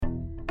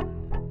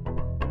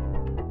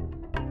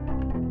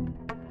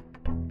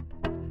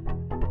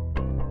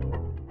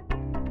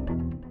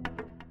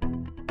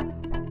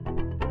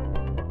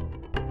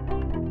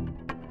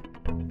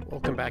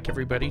Welcome back,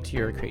 everybody, to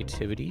Your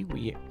Creativity.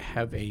 We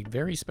have a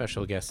very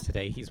special guest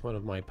today. He's one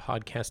of my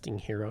podcasting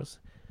heroes.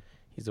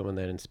 He's the one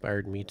that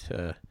inspired me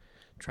to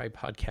try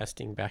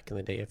podcasting back in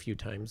the day a few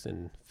times,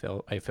 and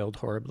I failed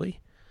horribly.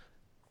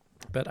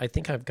 But I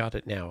think I've got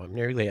it now. I'm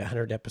nearly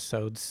 100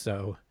 episodes,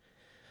 so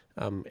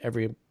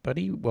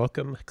everybody,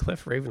 welcome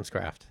Cliff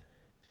Ravenscraft.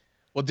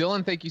 Well,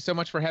 Dylan, thank you so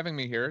much for having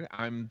me here.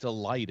 I'm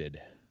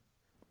delighted.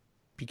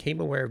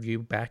 Became aware of you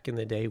back in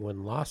the day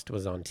when Lost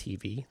was on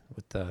TV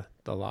with the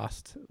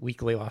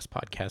weekly Lost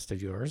podcast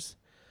of yours.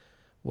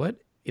 What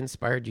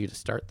inspired you to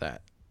start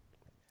that?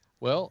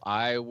 Well,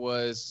 I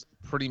was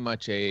pretty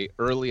much a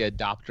early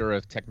adopter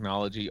of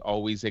technology,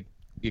 always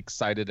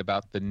excited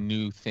about the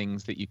new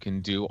things that you can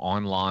do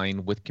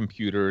online with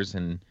computers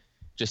and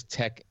just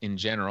tech in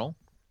general.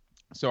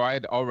 So I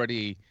had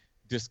already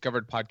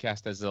discovered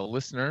podcast as a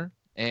listener,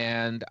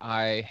 and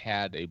I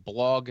had a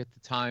blog at the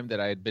time that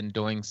I had been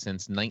doing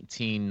since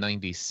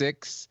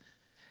 1996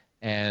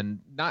 and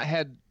not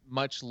had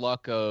much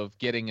luck of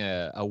getting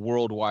a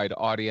worldwide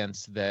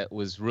audience that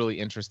was really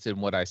interested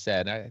in what I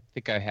said. I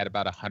think I had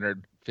about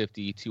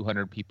 150,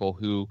 200 people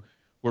who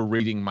were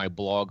reading my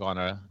blog on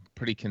a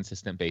pretty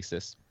consistent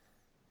basis.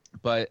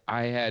 But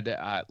I had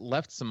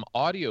left some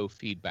audio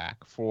feedback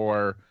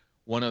for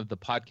one of the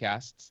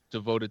podcasts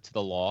devoted to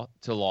the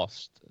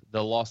Lost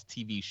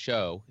TV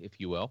show, if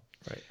you will.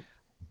 Right.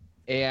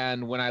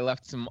 And when I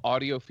left some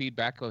audio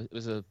feedback, it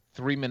was a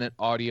 3-minute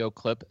audio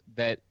clip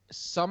that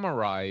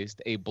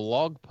summarized a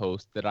blog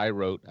post that I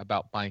wrote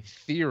about my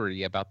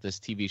theory about this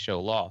TV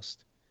show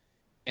Lost.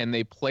 And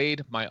they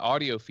played my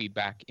audio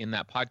feedback in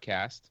that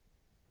podcast,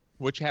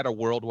 which had a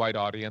worldwide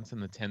audience in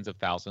the tens of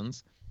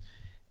thousands.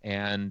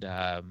 And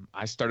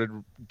I started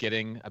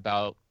getting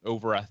about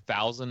over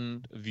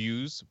 1,000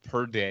 views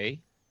per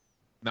day,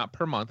 not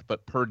per month,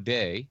 but per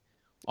day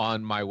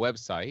on my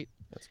website.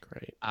 That's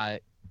great.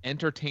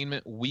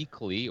 Entertainment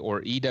Weekly,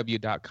 or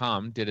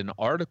EW.com, did an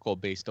article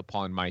based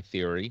upon my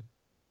theory.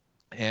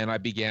 And I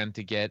began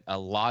to get a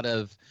lot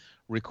of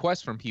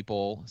requests from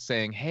people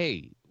saying,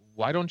 hey,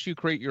 why don't you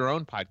create your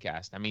own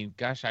podcast? I mean,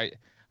 gosh,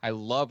 I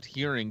loved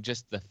hearing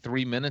just the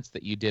 3 minutes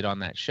that you did on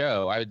that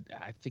show. I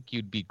think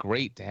you'd be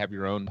great to have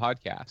your own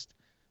podcast.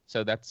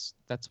 So that's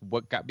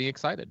what got me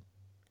excited.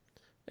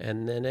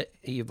 And then it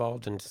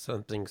evolved into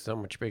something so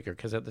much bigger,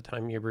 because at the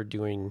time you were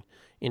doing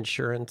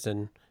insurance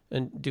and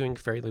doing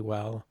fairly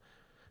well.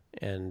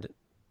 And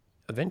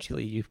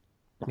eventually you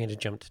made a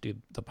jump to do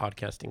the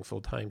podcasting full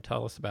time.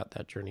 Tell us about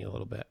that journey a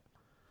little bit.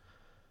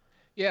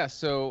 Yeah,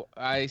 so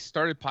I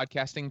started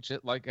podcasting,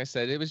 like I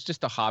said, it was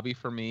just a hobby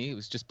for me. It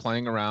was just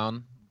playing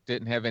around.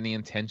 Didn't have any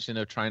intention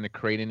of trying to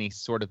create any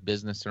sort of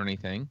business or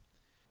anything.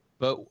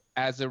 But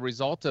as a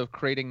result of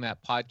creating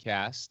that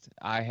podcast,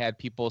 I had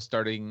people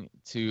starting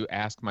to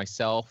ask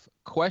myself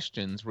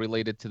questions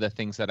related to the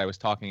things that I was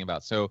talking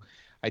about. So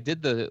I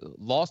did the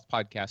Lost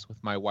podcast with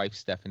my wife,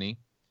 Stephanie,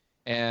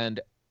 and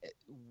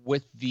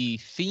with the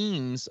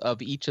themes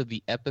of each of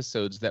the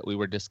episodes that we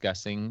were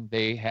discussing,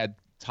 they had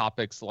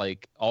topics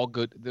like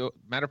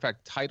matter of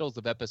fact, titles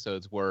of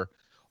episodes were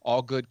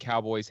All Good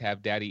Cowboys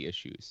Have Daddy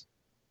Issues,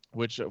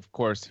 which, of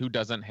course, who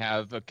doesn't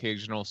have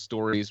occasional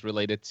stories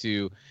related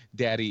to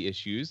daddy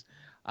issues?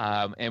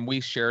 And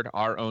we shared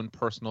our own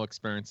personal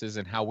experiences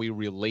and how we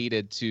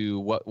related to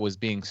what was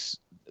being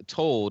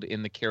told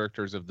in the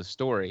characters of the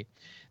story.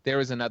 There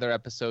was another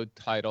episode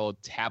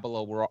titled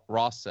Tabula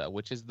Rasa,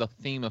 which is the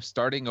theme of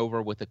starting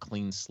over with a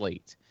clean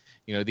slate.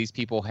 You know, these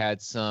people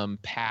had some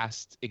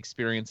past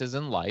experiences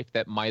in life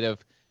that might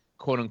have,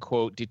 quote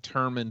unquote,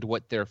 determined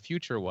what their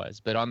future was.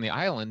 But on the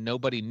island,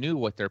 nobody knew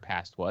what their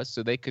past was,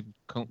 so they could,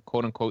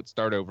 quote unquote,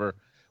 start over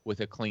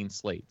with a clean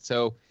slate.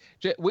 So,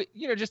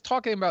 just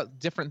talking about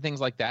different things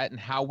like that and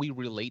how we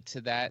relate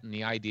to that and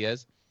the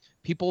ideas,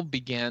 people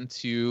began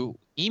to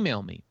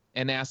email me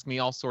and ask me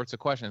all sorts of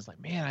questions like,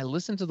 man, I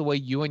listened to the way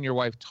you and your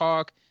wife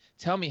talk.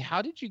 Tell me, how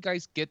did you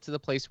guys get to the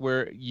place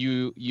where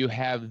you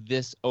have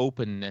this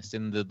openness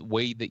in the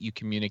way that you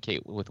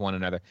communicate with one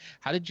another?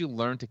 How did you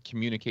learn to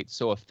communicate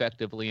so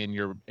effectively in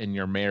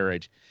your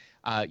marriage?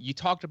 You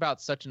talked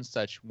about such and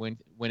such when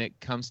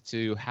it comes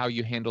to how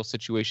you handle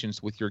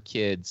situations with your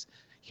kids.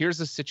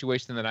 Here's a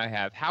situation that I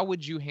have. How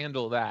would you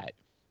handle that?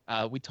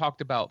 We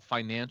talked about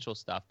financial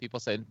stuff. People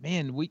said,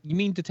 man, you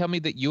mean to tell me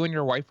that you and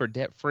your wife are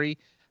debt-free?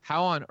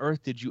 How on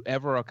earth did you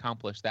ever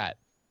accomplish that?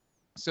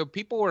 So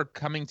people were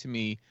coming to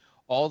me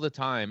all the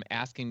time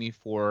asking me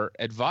for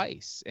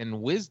advice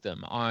and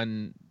wisdom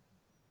on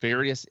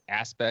various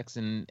aspects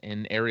and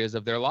areas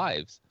of their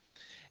lives.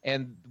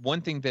 And one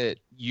thing that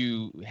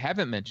you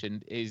haven't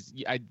mentioned is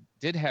I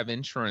did have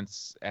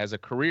insurance as a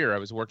career. I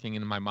was working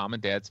in my mom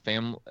and dad's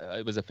family.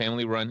 It was a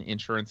family-run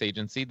insurance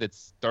agency that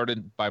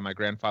started by my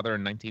grandfather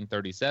in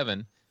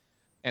 1937.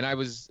 And I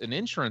was an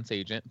insurance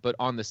agent, but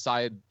on the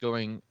side,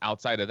 going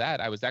outside of that,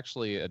 I was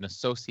actually an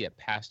associate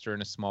pastor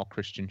in a small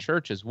Christian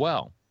church as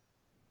well.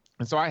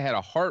 And so I had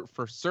a heart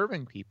for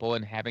serving people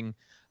and having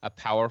a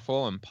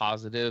powerful and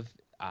positive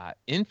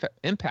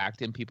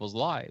impact in people's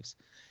lives.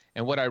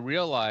 And what I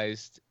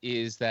realized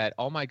is that,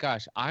 oh my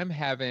gosh, I'm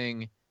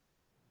having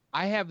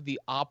I have the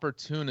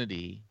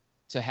opportunity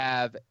to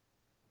have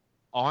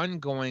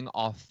ongoing,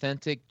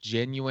 authentic,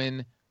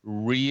 genuine,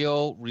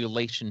 real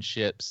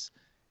relationships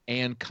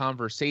and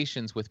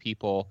conversations with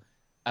people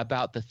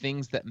about the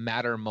things that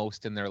matter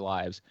most in their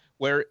lives.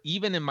 Where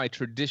even in my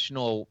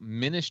traditional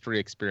ministry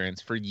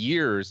experience for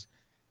years,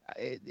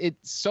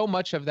 so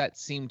much of that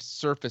seemed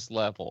surface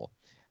level.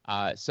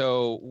 I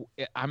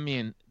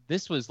mean,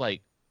 this was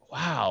like,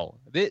 wow,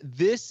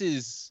 this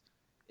is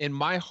in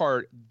my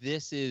heart.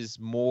 This is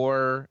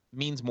more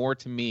means more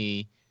to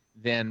me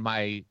than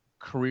my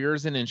career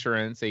as an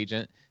insurance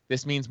agent.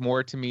 This means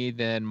more to me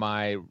than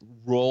my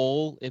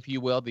role, if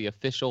you will, the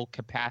official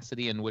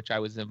capacity in which I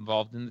was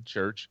involved in the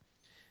church.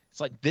 It's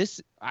like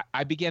this.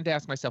 I began to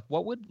ask myself,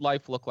 what would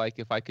life look like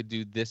if I could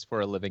do this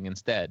for a living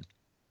instead?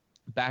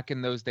 Back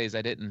in those days,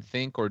 I didn't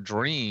think or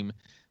dream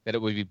that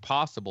it would be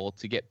possible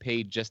to get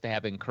paid just to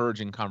have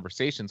encouraging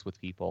conversations with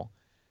people.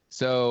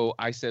 So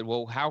I said,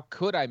 well, how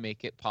could I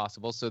make it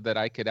possible so that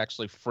I could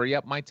actually free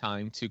up my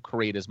time to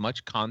create as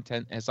much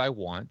content as I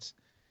want,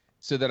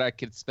 so that I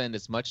could spend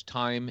as much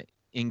time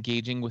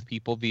engaging with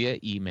people via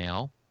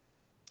email,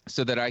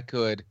 so that I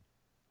could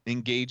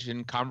engage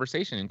in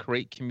conversation and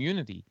create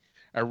community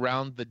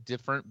around the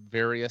different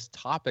various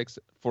topics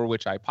for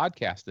which I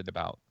podcasted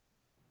about.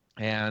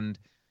 And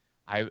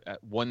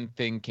one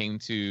thing came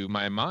to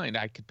my mind.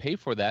 I could pay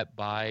for that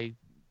by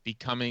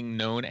becoming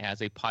known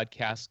as a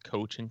podcast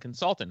coach and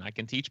consultant. I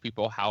can teach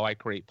people how I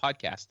create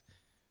podcasts.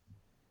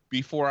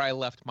 Before I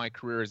left my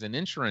career as an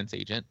insurance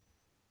agent,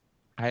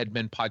 I had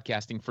been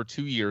podcasting for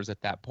 2 years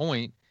at that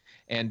point.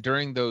 And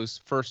during those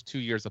first 2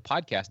 years of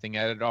podcasting,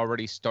 I had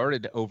already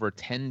started over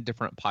 10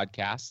 different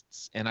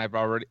podcasts, and I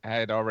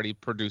had already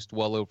produced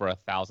well over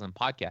 1,000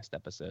 podcast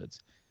episodes.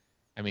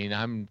 I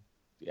mean,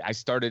 I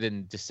started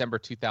in December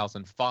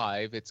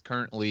 2005. It's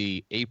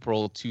currently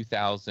April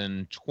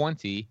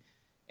 2020.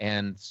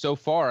 And so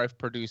far, I've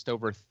produced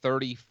over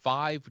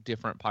 35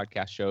 different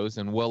podcast shows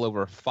and well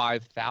over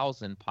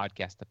 5,000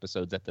 podcast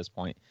episodes at this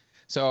point.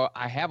 So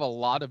I have a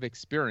lot of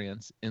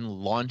experience in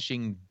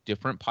launching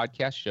different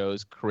podcast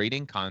shows,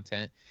 creating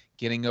content,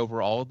 getting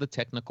over all of the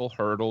technical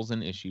hurdles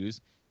and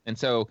issues. And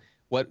so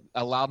what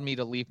allowed me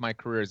to leave my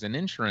career as an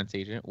insurance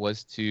agent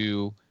was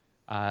to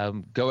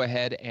go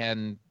ahead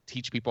and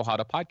teach people how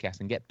to podcast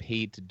and get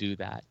paid to do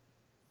that.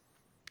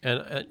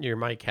 And your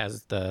mic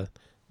has the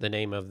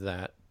name of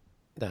that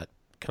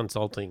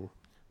consulting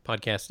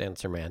podcast,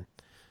 Answer Man.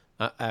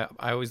 I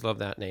always love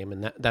that name,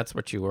 and that's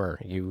what you were.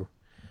 You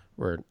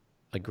were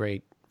a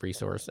great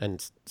resource,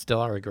 and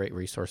still are a great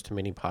resource to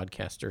many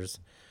podcasters.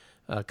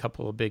 A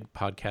couple of big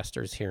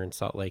podcasters here in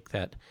Salt Lake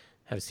that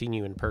have seen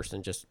you in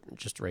person just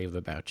rave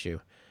about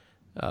you.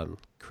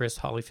 Chris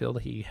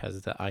Hollyfield, he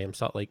has the I Am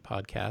Salt Lake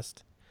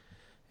podcast,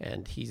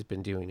 and he's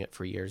been doing it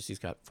for years. He's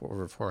got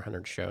over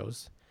 400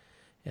 shows.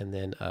 And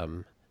then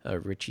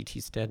Richie T.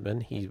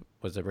 Stedman, he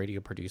was a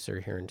radio producer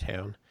here in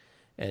town,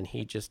 and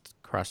he just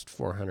crossed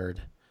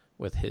 400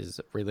 with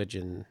his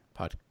religion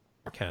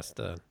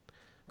podcast,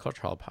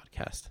 Culture Hall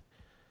podcast.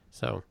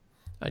 So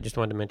I just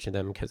wanted to mention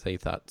them because they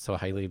thought so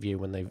highly of you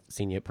when they've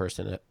seen you in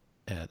person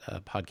at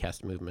a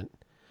podcast movement.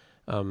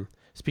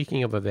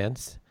 Speaking of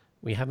events,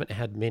 we haven't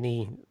had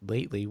many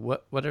lately.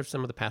 What are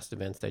some of the past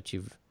events that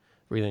you've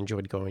really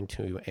enjoyed going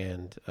to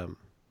and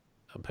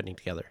putting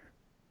together?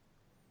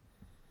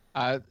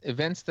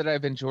 Events that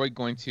I've enjoyed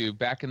going to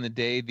back in the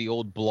day, the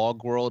old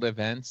Blog World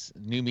events,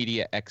 New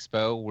Media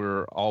Expo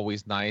were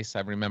always nice.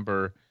 I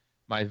remember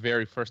my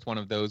very first one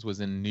of those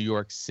was in New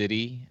York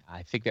City.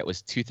 I think that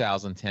was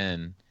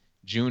 2010.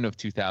 June of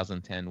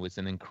 2010 was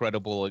an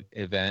incredible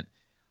event.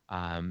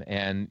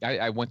 And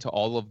I went to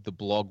all of the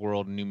Blog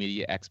World New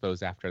Media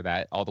Expos after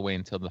that, all the way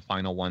until the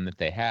final one that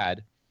they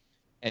had.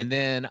 And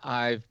then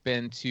I've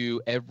been to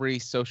every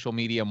social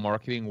media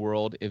marketing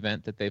world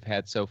event that they've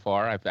had so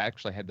far. I've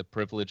actually had the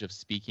privilege of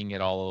speaking at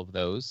all of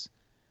those.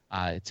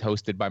 It's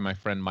hosted by my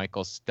friend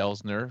Michael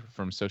Stelzner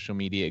from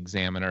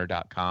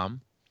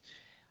socialmediaexaminer.com.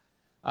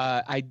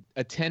 I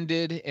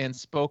attended and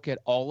spoke at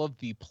all of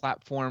the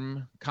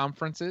platform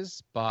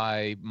conferences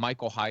by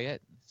Michael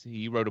Hyatt.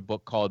 He wrote a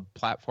book called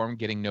Platform: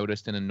 Getting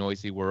Noticed in a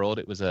Noisy World.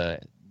 It was a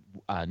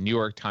New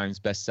York Times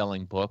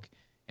best-selling book,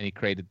 and he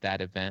created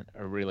that event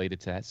related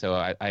to that. So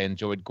I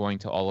enjoyed going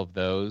to all of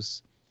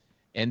those.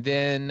 And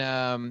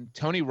then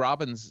Tony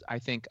Robbins, I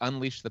think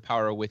Unleash the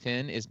Power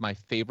Within is my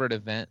favorite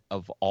event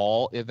of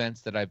all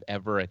events that I've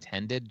ever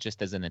attended,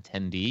 just as an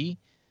attendee.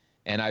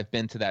 And I've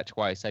been to that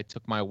twice. I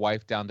took my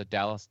wife down to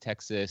Dallas,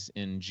 Texas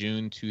in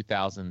June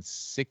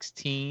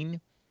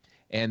 2016.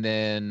 And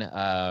then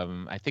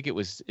I think it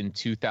was in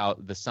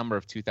the summer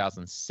of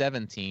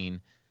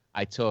 2017,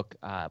 I took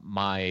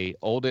my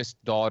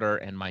oldest daughter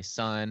and my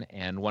son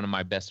and one of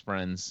my best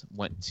friends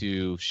went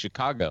to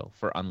Chicago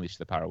for Unleash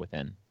the Power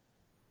Within.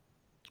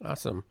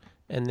 Awesome.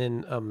 And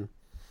then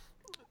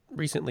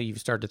recently you've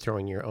started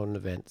throwing your own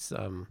events.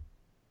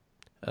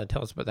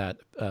 Tell us about that.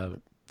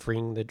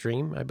 Freeing the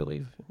Dream, I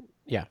believe.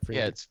 Yeah,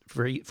 it's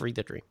Free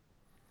the Dream.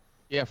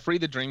 Yeah, Free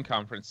the Dream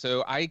conference.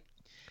 So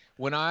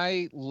when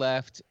I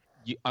left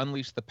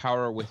Unleash the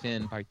Power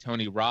Within by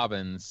Tony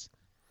Robbins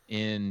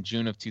in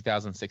June of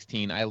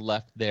 2016, I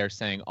left there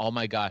saying, oh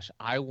my gosh,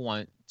 I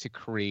want to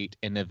create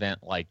an event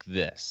like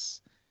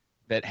this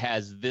that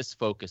has this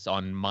focus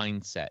on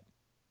mindset.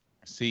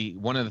 See,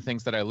 one of the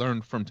things that I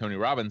learned from Tony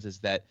Robbins is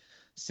that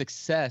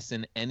success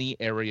in any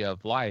area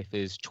of life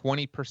is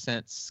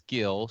 20%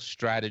 skill,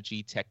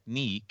 strategy,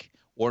 technique,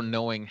 or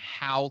knowing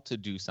how to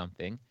do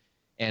something.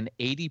 And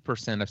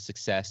 80% of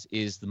success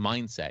is the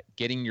mindset,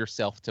 getting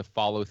yourself to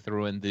follow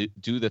through and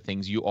do the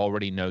things you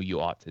already know you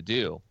ought to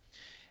do.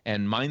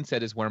 And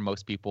mindset is where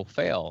most people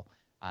fail.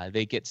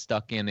 They get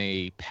stuck in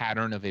a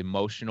pattern of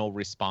emotional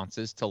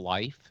responses to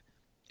life,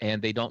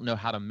 and they don't know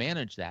how to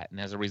manage that. And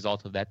as a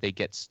result of that, they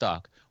get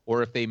stuck.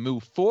 Or if they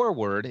move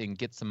forward and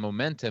get some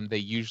momentum, they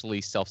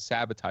usually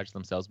self-sabotage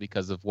themselves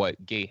because of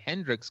what Gay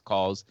Hendricks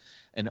calls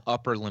an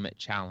upper limit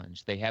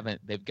challenge.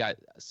 They've got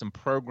some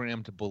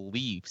programmed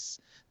beliefs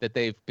that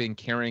they've been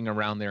carrying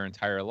around their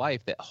entire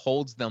life that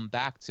holds them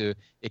back to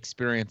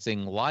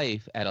experiencing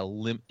life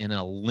in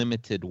a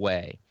limited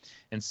way.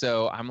 And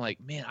so I'm like,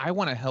 man, I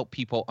want to help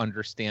people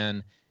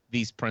understand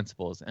these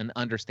principles and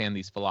understand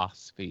these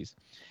philosophies.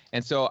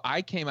 And so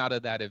I came out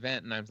of that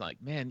event and I was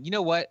like, man, you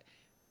know what?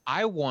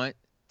 I want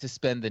to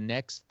spend the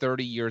next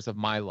 30 years of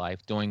my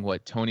life doing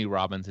what Tony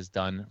Robbins has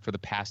done for the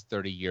past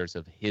 30 years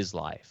of his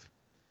life.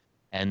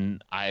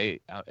 And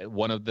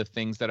one of the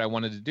things that I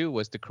wanted to do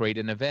was to create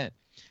an event.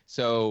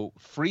 So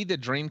Free the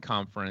Dream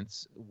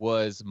Conference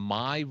was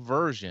my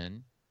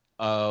version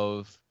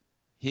of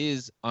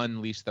his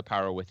Unleash the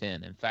Power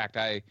Within. In fact,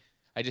 I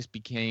just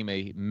became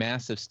a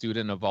massive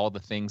student of all the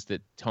things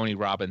that Tony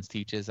Robbins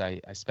teaches. I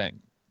spent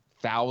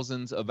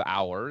thousands of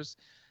hours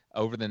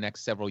over the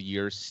next several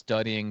years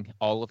studying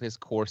all of his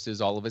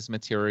courses, all of his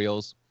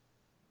materials,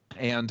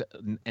 and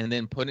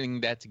then putting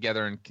that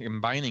together and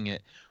combining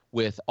it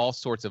with all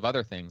sorts of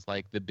other things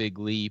like The Big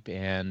Leap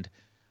and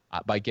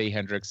by Gay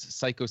Hendricks,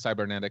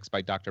 Psycho-Cybernetics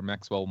by Dr.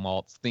 Maxwell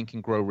Maltz, Think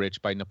and Grow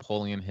Rich by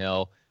Napoleon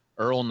Hill,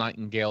 Earl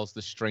Nightingale's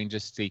The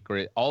Strangest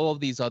Secret, all of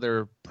these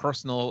other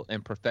personal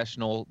and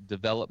professional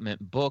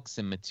development books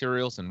and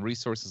materials and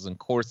resources and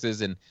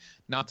courses, and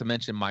not to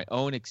mention my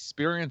own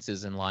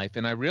experiences in life.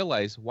 And I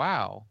realized,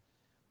 wow,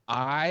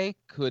 I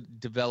could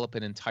develop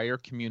an entire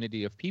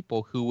community of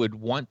people who would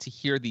want to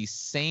hear these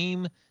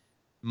same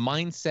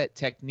mindset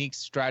techniques,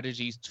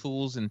 strategies,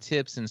 tools, and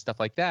tips and stuff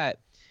like that,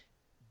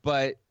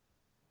 but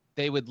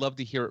they would love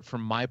to hear it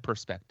from my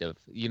perspective,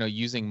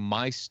 using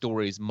my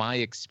stories, my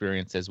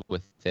experiences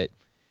with it.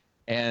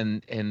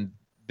 And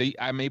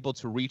I'm able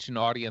to reach an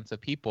audience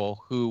of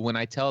people who, when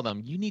I tell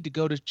them, you need to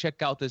go to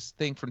check out this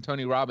thing from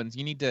Tony Robbins,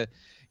 you need to,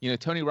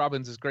 Tony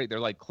Robbins is great. They're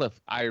like, Cliff,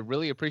 I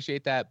really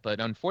appreciate that,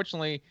 but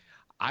unfortunately,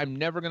 I'm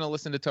never going to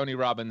listen to Tony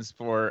Robbins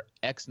for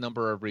X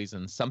number of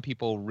reasons. Some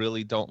people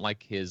really don't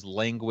like his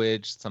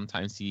language.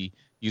 Sometimes he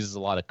uses a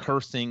lot of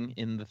cursing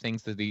in the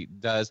things that he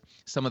does.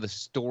 Some of the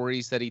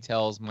stories that he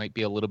tells might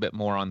be a little bit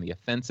more on the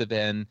offensive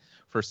end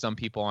for some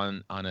people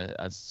on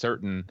a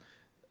certain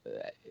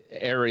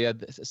area.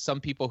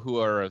 Some people who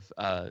are of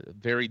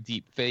very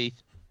deep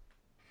faith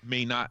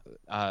may not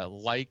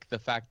like the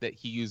fact that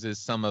he uses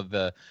some of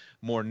the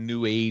more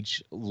new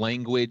age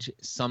language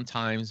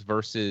sometimes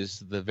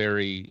versus the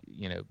very,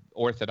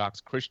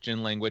 Orthodox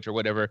Christian language or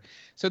whatever.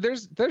 So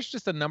there's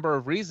just a number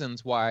of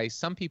reasons why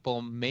some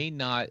people may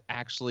not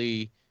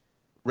actually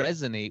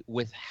resonate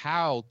with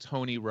how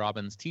Tony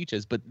Robbins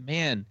teaches, but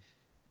man,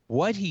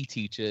 what he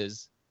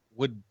teaches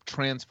would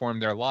transform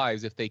their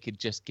lives if they could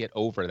just get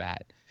over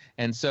that.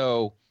 And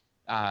so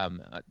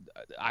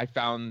I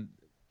found,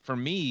 for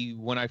me,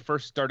 when I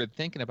first started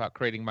thinking about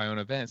creating my own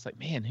event, it's like,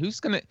 man,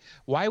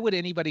 why would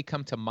anybody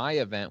come to my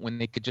event when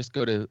they could just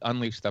go to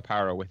Unleash the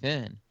Power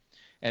Within?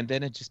 And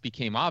then it just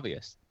became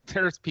obvious.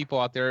 There's people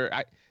out there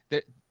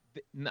that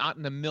not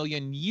in a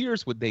million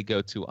years would they go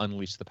to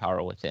Unleash the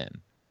Power Within,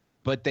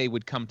 but they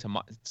would come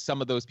to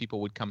some of those people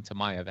would come to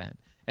my event.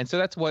 And so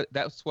that's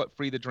what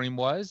Free the Dream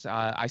was.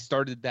 I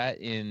started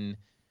that in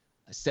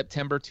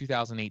September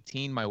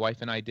 2018. My wife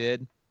and I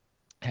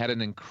had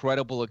an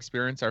incredible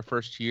experience our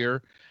first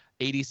year.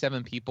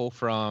 87 people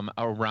from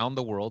around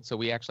the world. So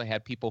we actually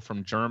had people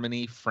from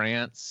Germany,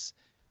 France,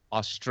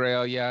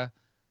 Australia,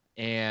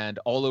 and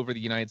all over the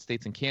United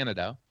States and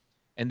Canada.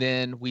 And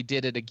then we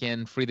did it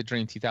again, Free the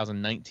Dream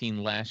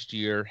 2019 last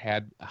year,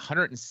 had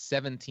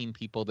 117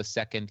 people the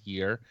second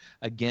year.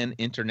 Again,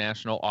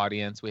 international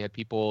audience. We had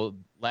people,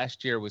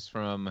 last year was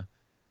from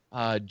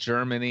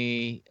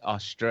Germany,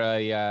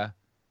 Australia.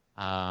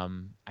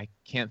 I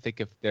can't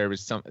think if there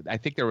was I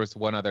think there was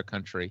one other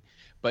country.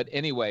 But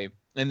anyway,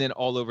 and then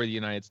all over the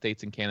United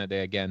States and Canada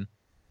again.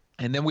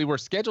 And then we were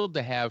scheduled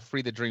to have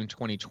Free the Dream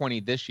 2020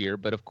 this year,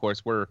 but of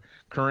course we're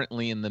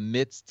currently in the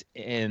midst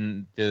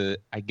and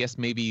I guess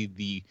maybe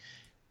the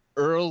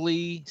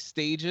early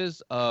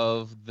stages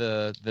of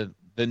the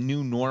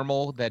new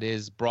normal that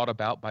is brought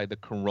about by the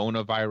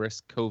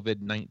coronavirus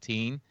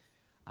COVID-19.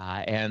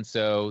 And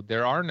so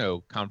there are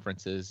no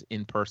conferences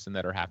in person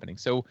that are happening.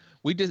 So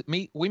we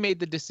made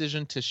the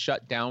decision to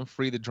shut down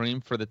Free the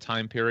Dream for the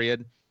time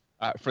period,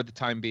 for the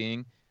time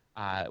being.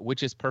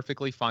 which is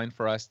perfectly fine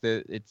for us.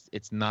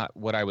 It's not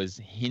what I was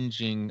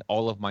hinging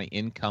all of my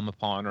income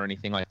upon or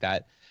anything like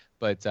that.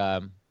 But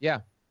yeah,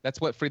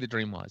 that's what Free the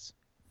Dream was.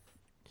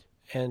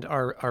 And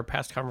are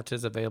past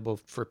conferences available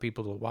for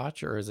people to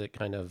watch, or is it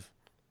kind of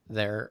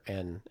there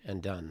and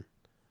done?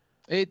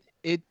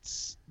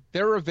 It's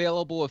they're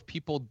available if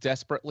people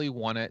desperately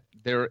want it.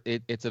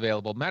 It's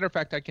available. Matter of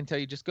fact, I can tell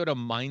you, just go to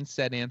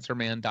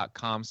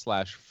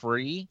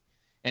mindsetanswerman.com/free,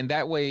 and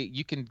that way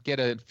you can get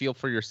a feel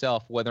for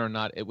yourself whether or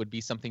not it would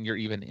be something you're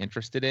even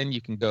interested in.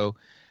 You can go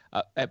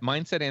at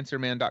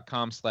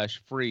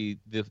mindsetanswerman.com/free.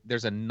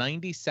 There's a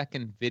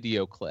 90-second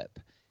video clip,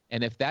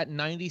 and if that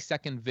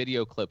 90-second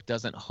video clip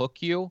doesn't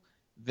hook you,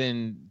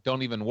 then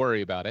don't even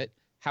worry about it.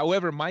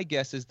 However, my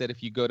guess is that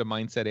if you go to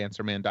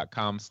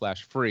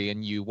mindsetanswerman.com/free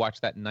and you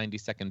watch that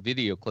 90-second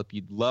video clip,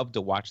 you'd love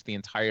to watch the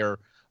entire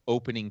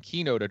opening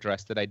keynote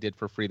address that I did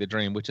for Free the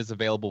Dream, which is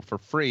available for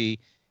free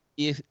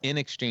if in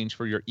exchange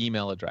for your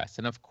email address.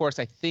 And of course,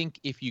 I think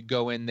if you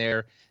go in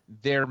there,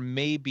 there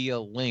may be a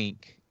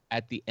link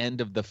at the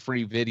end of the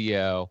free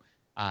video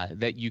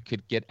that you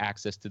could get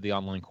access to the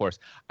online course.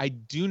 I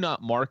do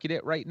not market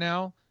it right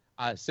now,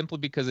 simply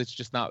because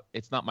it's not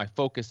my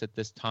focus at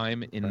this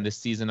time in this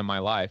season of my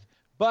life.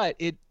 But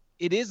it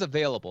is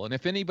available. And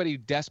if anybody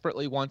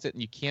desperately wants it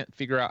and you can't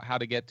figure out how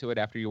to get to it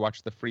after you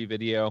watch the free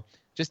video,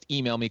 just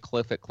email me,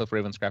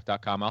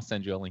 cliff@cliffravenscraft.com. I'll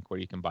send you a link where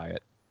you can buy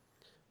it.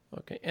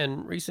 Okay.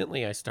 And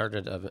recently I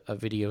started a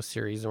video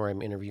series where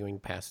I'm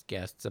interviewing past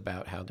guests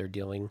about how they're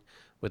dealing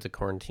with the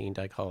quarantined.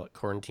 I call it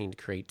quarantined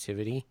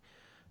creativity.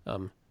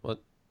 And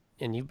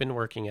you've been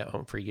working at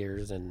home for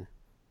years and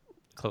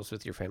close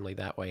with your family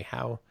that way.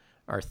 How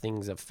are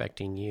things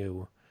affecting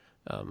you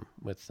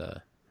with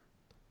the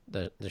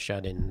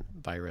shut-in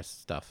virus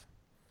stuff?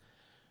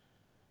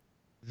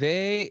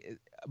 There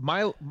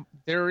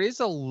is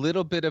a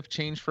little bit of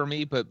change for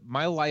me, but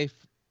my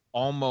life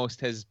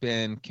almost has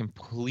been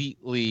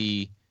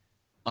completely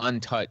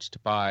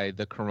untouched by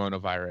the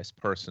coronavirus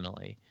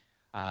personally.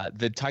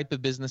 The type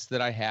of business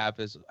that I have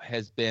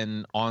has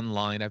been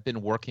online. I've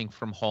been working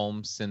from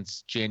home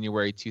since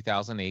January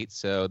 2008,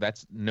 so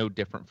that's no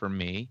different for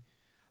me.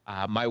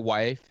 My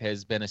wife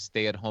has been a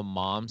stay-at-home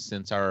mom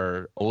since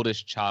our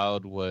oldest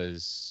child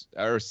let's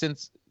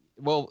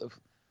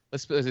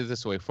put it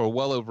this way, for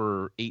well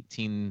over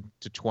 18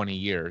 to 20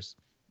 years.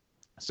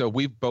 So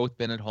we've both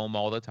been at home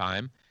all the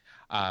time.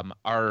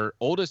 Our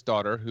oldest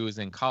daughter, who is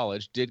in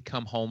college, did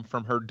come home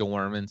from her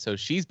dorm, and so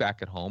she's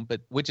back at home,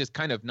 which is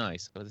kind of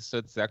nice. So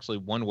it's actually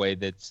one way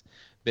that's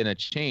been a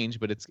change,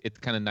 but it's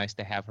kind of nice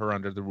to have her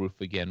under the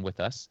roof again with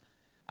us.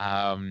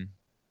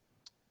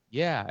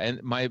 Yeah,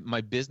 and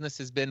my business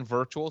has been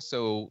virtual,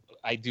 so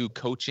I do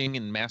coaching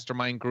and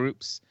mastermind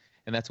groups,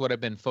 and that's what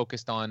I've been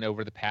focused on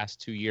over the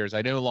past 2 years.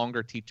 I no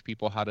longer teach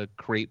people how to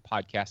create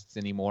podcasts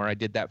anymore. I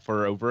did that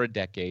for over a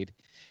decade,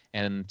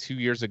 and 2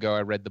 years ago,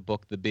 I read the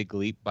book The Big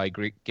Leap by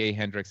Gay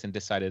Hendricks and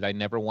decided I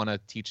never want to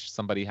teach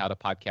somebody how to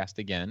podcast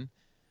again,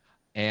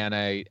 and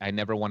I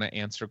never want to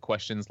answer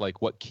questions like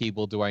what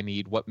cable do I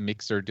need, what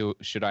mixer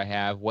should I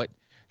have,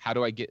 how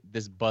do I get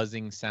this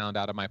buzzing sound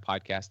out of my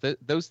podcast?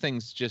 Those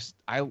things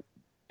I've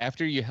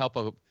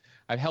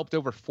helped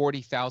over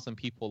 40,000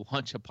 people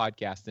launch a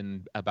podcast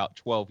in about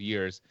 12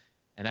 years.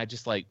 And I'm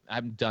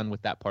done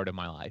with that part of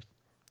my life.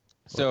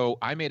 So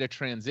I made a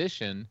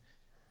transition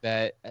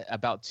that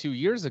about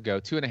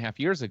 2.5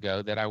 years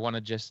ago, that I want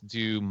to just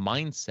do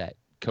mindset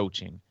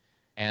coaching.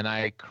 And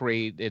I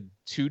created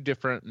 2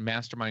 different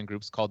mastermind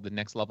groups called the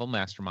Next Level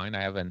Mastermind.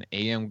 I have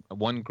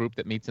one group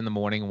that meets in the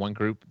morning, one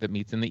group that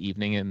meets in the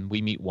evening, and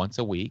we meet once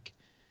a week.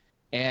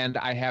 And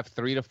I have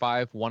 3 to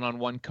 5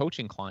 one-on-one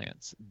coaching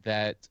clients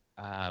that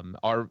my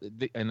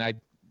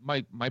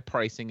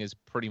pricing is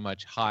pretty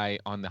much high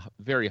on the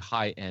very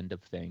high end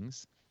of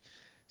things.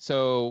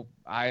 So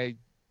I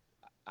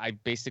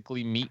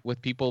basically meet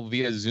with people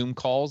via Zoom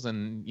calls,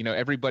 and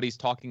everybody's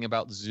talking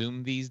about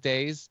Zoom these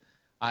days.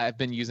 I've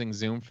been using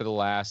Zoom for the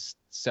last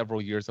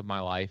several years of my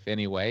life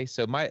anyway.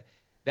 So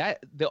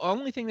the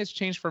only thing that's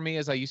changed for me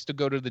is I used to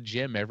go to the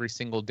gym every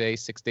single day,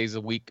 6 days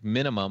a week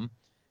minimum,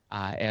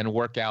 and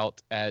work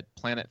out at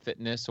Planet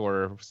Fitness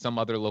or some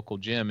other local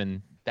gym.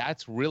 And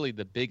that's really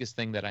the biggest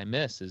thing that I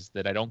miss, is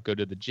that I don't go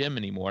to the gym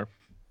anymore.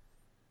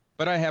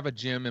 But I have a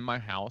gym in my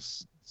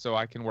house, so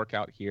I can work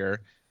out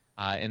here.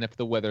 And if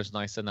the weather's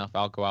nice enough,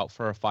 I'll go out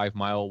for a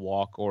 5-mile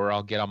walk, or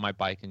I'll get on my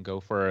bike and go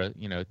for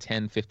a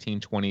 10, 15,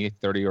 20,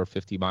 30, or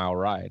 50-mile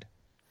ride.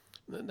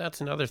 That's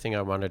another thing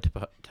I wanted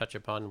to touch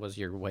upon was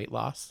your weight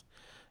loss,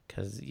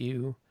 because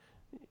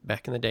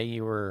back in the day,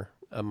 you were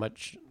a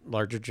much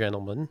larger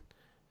gentleman,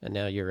 and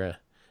now you're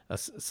a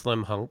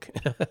slim hunk.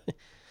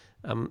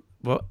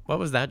 What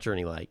was that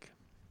journey like?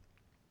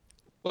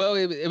 Well,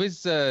 it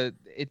was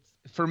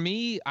for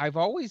me, I've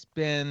always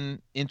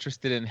been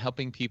interested in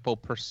helping people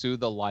pursue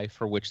the life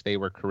for which they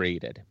were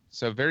created.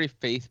 So very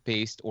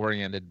faith-based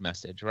oriented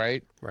message,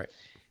 right? Right.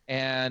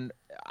 And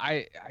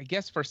I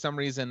guess for some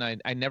reason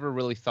I never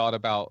really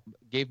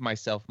gave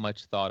myself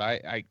much thought.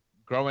 I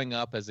growing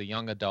up as a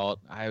young adult,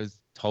 I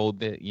was told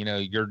that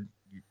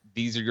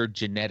these are your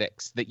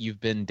genetics that you've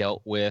been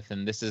dealt with,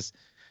 and this is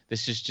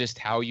just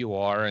how you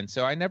are. And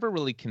so I never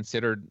really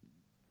considered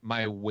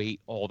my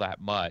weight all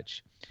that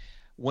much.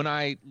 When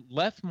I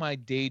left my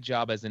day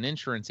job as an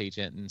insurance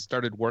agent and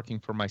started working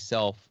for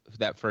myself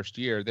that first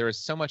year, there was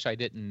so much I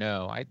didn't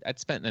know. I'd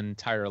spent an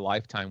entire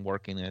lifetime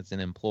working as an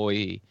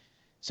employee.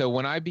 So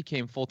when I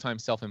became full-time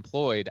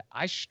self-employed,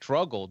 I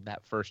struggled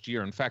that first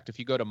year. In fact, if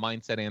you go to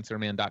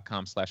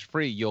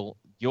mindsetanswerman.com/free,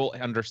 you'll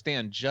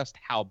understand just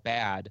how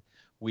bad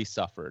we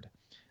suffered.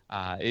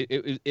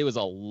 It was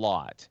a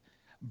lot,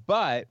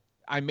 but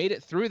I made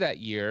it through that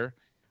year,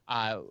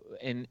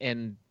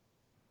 and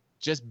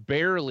just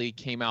barely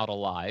came out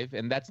alive,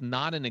 and that's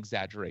not an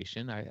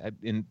exaggeration.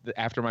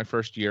 After my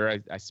first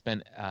year, I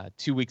spent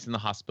 2 weeks in the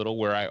hospital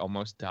where I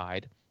almost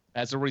died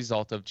as a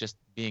result of just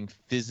being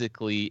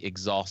physically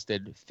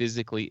exhausted,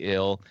 physically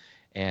ill,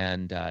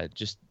 and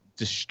just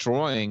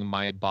destroying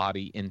my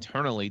body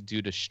internally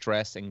due to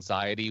stress,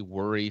 anxiety,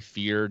 worry,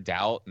 fear,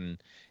 doubt,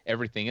 and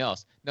everything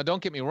else. Now,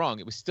 don't get me wrong.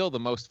 It was still the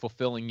most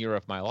fulfilling year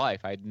of my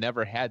life. I'd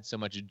never had so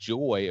much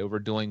joy over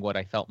doing what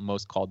I felt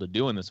most called to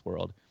do in this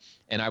world.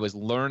 And I was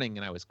learning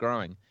and I was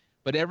growing.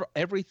 But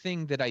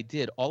everything that I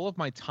did, all of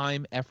my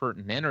time, effort,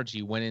 and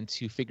energy went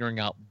into figuring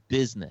out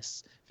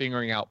business,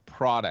 figuring out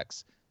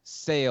products,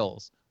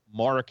 sales,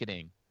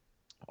 marketing,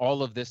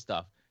 all of this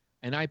stuff.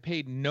 And I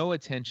paid no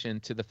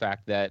attention to the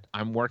fact that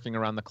I'm working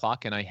around the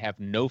clock and I have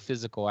no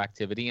physical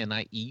activity and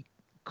I eat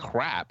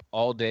crap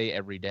all day,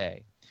 every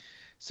day.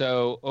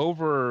 So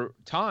over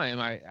time,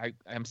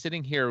 I'm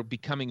sitting here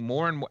becoming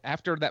more and more.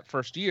 After that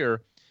first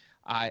year,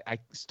 I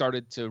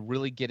started to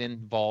really get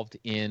involved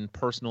in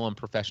personal and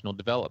professional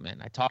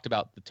development. I talked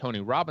about the Tony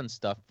Robbins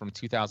stuff from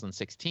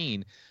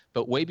 2016,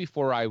 but way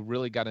before I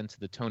really got into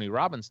the Tony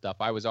Robbins stuff,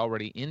 I was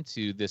already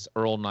into this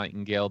Earl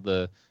Nightingale,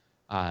 the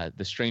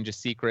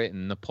Strangest Secret,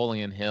 and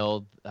Napoleon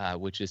Hill,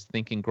 which is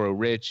Think and Grow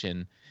Rich,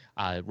 and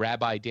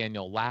Rabbi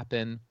Daniel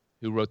Lapin,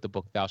 who wrote the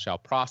book Thou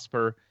Shalt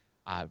Prosper,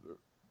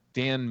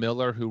 Dan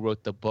Miller, who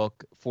wrote the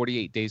book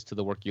 48 Days to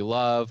the Work You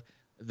Love,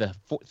 the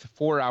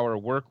 4-Hour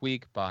Work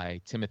Week by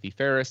Timothy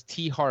Ferriss,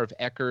 T. Harv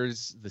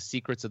Eker's The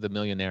Secrets of the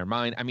Millionaire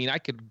Mind. I mean, I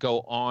could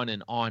go on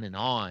and on and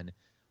on.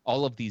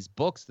 All of these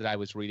books that I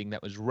was reading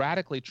that was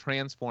radically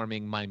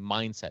transforming my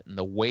mindset and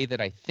the way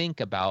that I think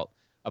about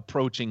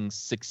approaching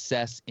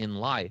success in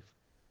life.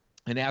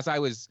 And as I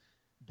was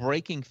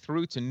breaking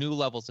through to new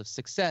levels of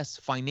success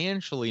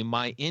financially,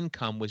 my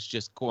income was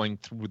just going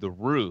through the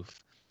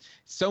roof.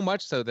 So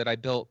much so that I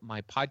built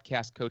my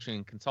podcast coaching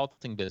and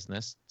consulting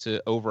business to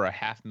over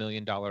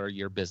 $500,000 a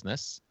year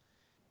business.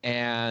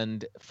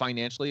 And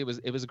financially,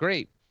 it was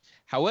great.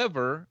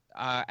 However,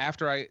 that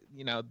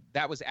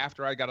was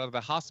after I got out of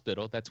the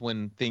hospital. That's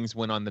when things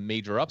went on the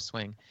major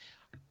upswing.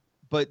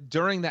 But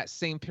during that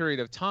same period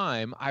of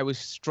time, I was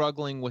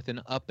struggling with an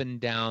up and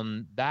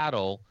down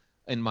battle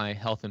in my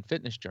health and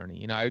fitness journey.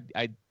 You know,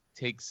 I'd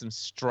take some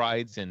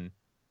strides, and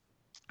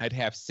I'd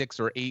have 6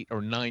 or 8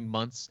 or 9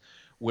 months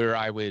where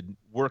I would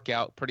work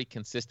out pretty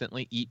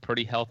consistently, eat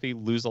pretty healthy,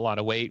 lose a lot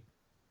of weight.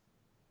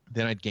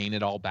 Then I'd gain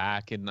it all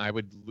back, and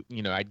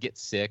I'd get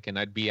sick and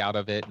I'd be out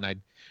of it, and I'd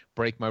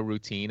break my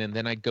routine, and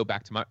then I'd go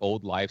back to my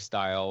old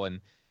lifestyle.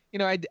 And,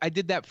 I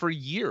did that for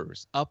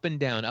years, up and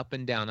down, up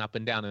and down, up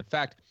and down. In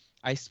fact,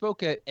 I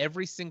spoke at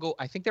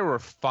I think there were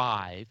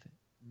 5,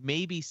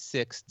 maybe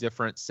 6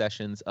 different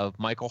sessions of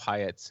Michael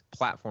Hyatt's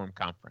platform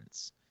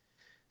conference.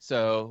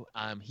 So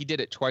he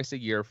did it twice a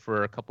year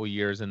for a couple of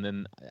years. And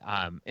then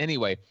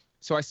anyway,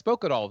 so I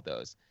spoke at all of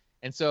those.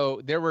 And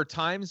so there were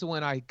times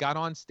when I got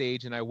on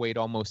stage and I weighed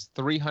almost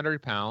 300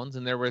 pounds.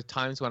 And there were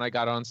times when I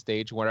got on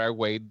stage where I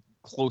weighed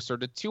closer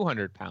to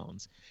 200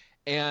 pounds.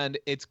 And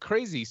it's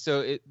crazy.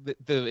 So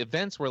the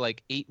events were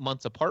like 8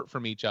 months apart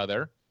from each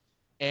other.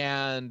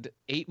 And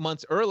 8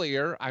 months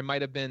earlier, I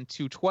might have been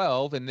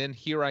 212, and then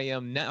here I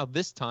am now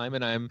this time,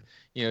 and I'm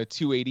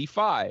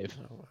 285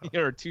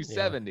 or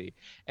 270, yeah.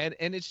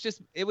 And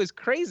it was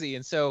crazy.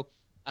 And so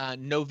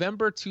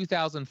November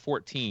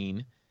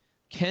 2014,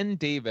 Ken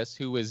Davis,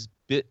 who was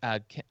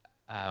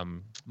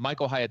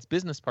Michael Hyatt's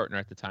business partner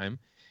at the time,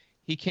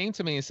 he came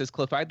to me and says,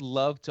 "Cliff, I'd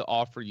love to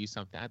offer you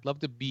something. I'd love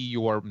to be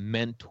your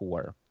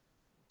mentor."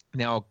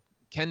 Now,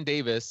 Ken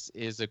Davis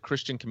is a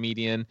Christian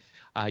comedian.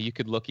 You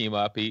could look him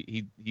up.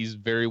 He's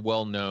very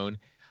well known.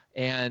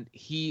 And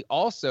he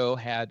also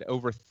had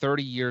over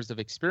 30 years of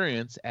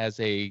experience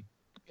as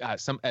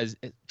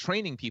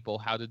training people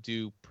how to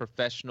do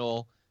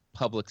professional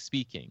public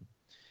speaking.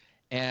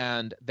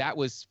 And that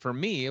was, for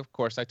me, of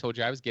course, I told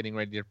you I was getting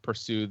ready to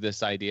pursue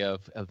this idea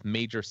of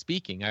major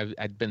speaking.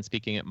 I'd been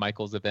speaking at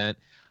Michael's event.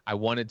 I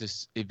wanted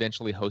to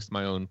eventually host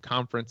my own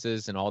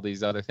conferences and all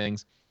these other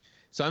things.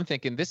 So I'm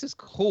thinking, this is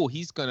cool.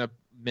 He's going to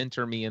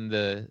mentor me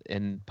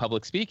in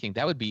public speaking.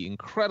 That would be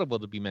incredible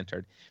to be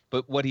mentored.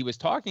 But what he was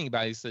talking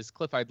about, he says,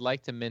 "Cliff, I'd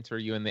like to mentor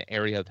you in the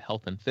area of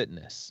health and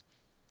fitness."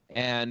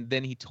 And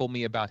then he told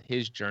me about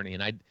his journey.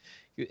 And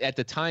at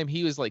the time,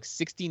 he was like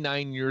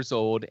 69 years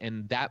old.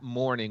 And that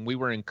morning, we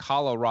were in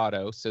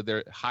Colorado, so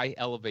they're high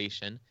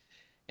elevation.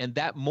 And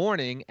that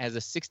morning, as a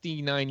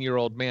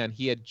 69-year-old man,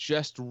 he had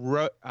just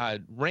ran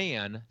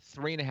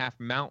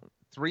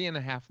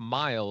 3.5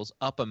 miles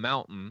up a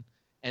mountain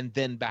and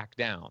then back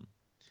down.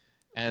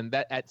 And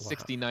that at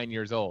 69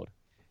 years old.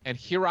 And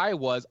here I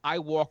was, I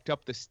walked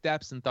up the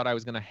steps and thought I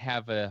was going to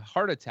have a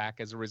heart attack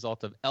as a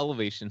result of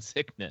elevation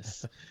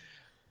sickness.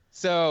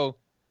 So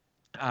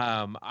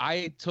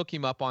I took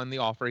him up on the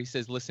offer. He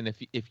says, listen,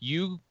 if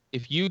you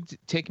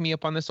take me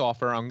up on this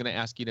offer, I'm going to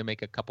ask you to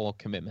make a couple of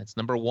commitments.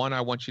 Number one,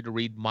 I want you to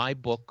read my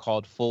book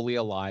called Fully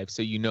Alive,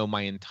 so you know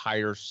my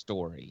entire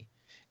story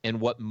and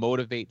what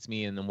motivates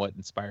me and what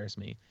inspires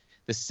me.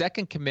 The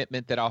second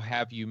commitment that I'll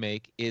have you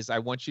make is I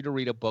want you to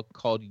read a book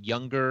called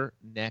Younger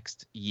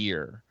Next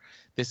Year.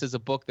 This is a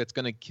book that's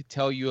going to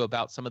tell you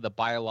about some of the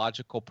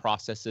biological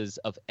processes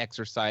of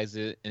exercise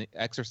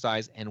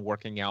and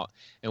working out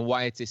and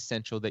why it's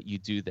essential that you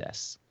do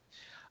this.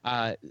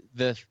 That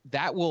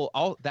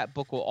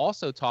book will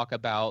also talk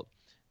about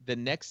the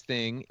next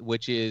thing,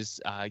 which is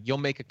you'll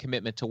make a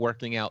commitment to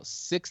working out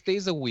 6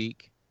 days a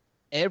week,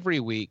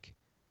 every week,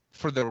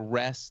 for the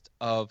rest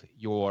of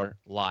your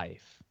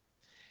life.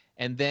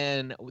 And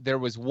then there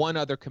was one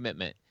other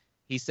commitment.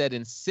 He said,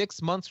 in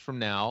 6 months from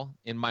now,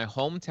 in my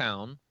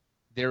hometown,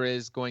 there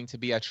is going to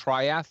be a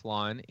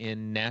triathlon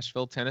in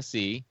Nashville,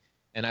 Tennessee,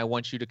 and I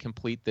want you to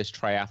complete this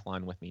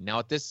triathlon with me.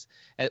 Now,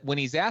 when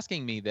he's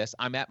asking me this,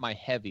 I'm at my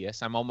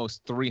heaviest. I'm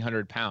almost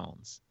 300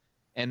 pounds.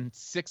 And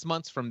 6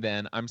 months from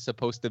then, I'm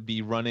supposed to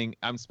do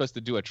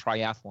a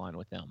triathlon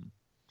with him.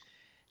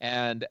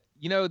 And,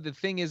 the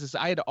thing is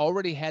I had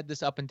already had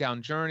this up and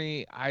down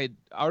journey. I'd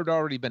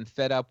already been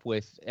fed up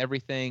with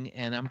everything.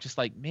 And I'm just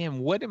like, man,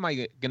 when am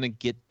I going to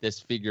get this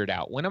figured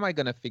out? When am I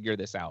going to figure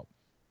this out?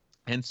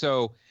 And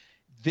so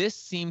this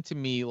seemed to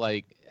me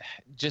like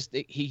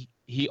he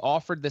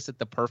offered this at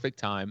the perfect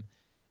time.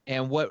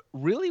 And what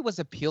really was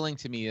appealing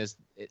to me is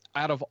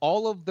out of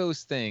all of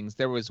those things,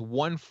 there was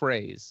one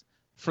phrase,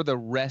 for the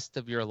rest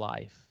of your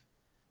life.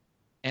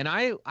 And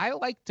I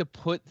like to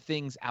put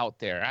things out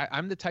there.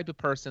 I'm the type of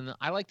person,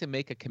 I like to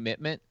make a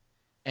commitment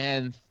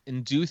and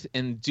do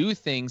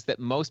things that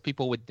most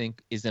people would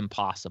think is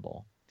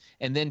impossible.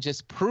 And then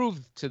just prove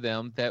to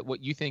them that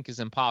what you think is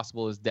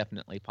impossible is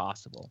definitely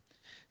possible.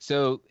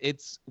 So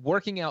it's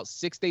working out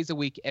 6 days a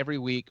week, every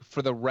week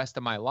for the rest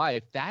of my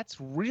life. That's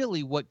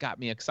really what got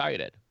me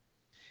excited.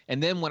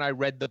 And then when I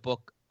read the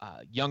book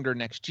Younger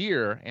Next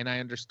Year, and I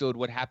understood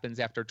what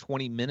happens after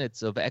 20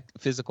 minutes of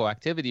physical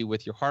activity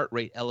with your heart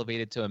rate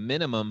elevated to a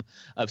minimum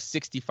of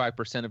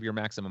 65% of your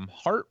maximum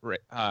heart rate,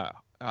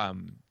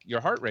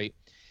 your heart rate,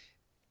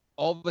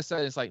 all of a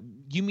sudden it's like,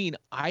 you mean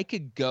I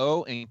could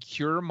go and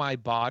cure my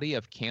body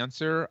of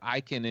cancer? I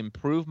can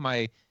improve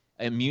my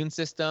immune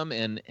system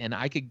and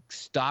I could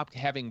stop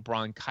having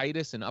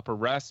bronchitis and upper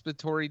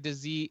respiratory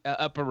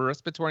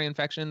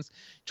infections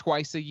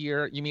twice a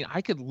year. You mean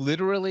I could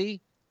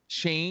literally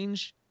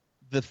change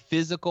the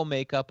physical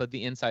makeup of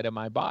the inside of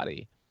my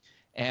body?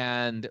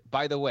 And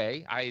by the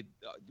way,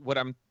 what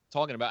I'm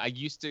talking about, I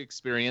used to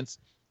experience,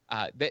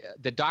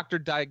 the doctor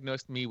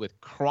diagnosed me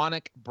with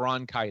chronic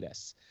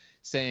bronchitis,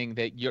 saying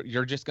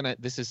that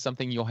this is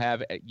something you've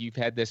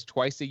had this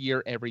twice a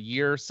year, every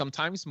year,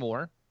 sometimes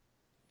more.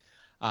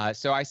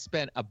 So I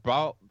spent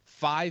about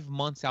 5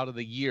 months out of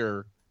the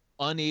year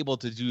unable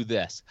to do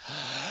this.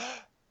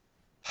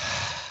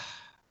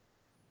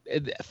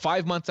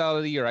 5 months out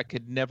of the year, I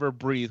could never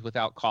breathe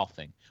without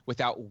coughing,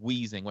 without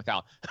wheezing,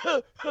 without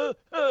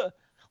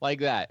like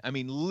that. I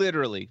mean,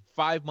 literally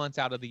 5 months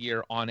out of the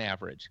year on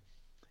average.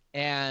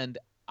 And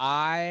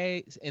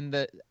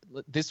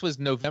this was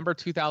November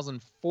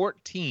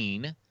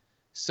 2014.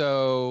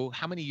 So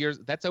how many years?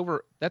 That's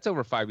over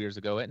 5 years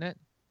ago, isn't it?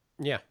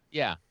 Yeah.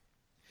 Yeah.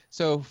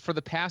 So for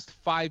the past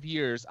 5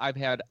 years, I've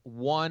had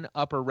one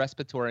upper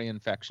respiratory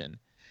infection,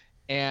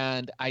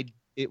 and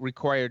it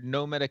required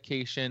no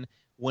medication.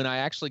 When I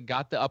actually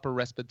got the upper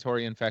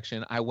respiratory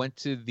infection, I went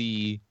to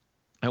the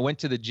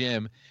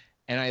gym,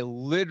 and I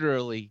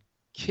literally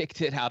kicked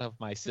it out of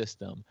my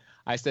system.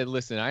 I said,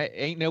 listen,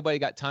 ain't nobody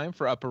got time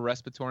for upper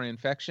respiratory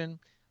infection.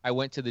 I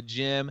went to the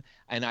gym,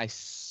 and I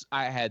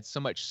had so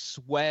much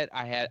sweat.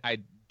 I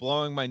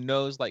blowing my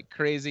nose like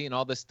crazy and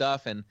all this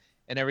stuff and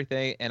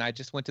everything. And I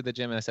just went to the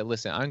gym and I said,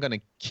 listen, I'm going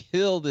to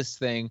kill this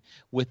thing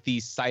with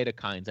these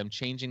cytokines. I'm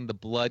changing the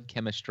blood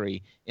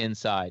chemistry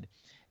inside.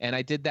 And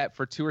I did that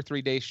for 2 or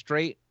 3 days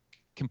straight,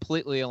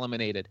 completely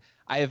eliminated.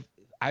 I've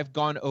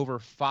gone over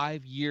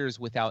 5 years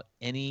without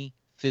any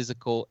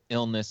physical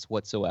illness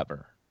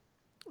whatsoever.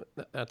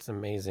 That's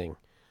amazing.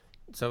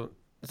 So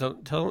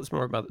tell us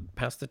more about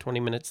past the 20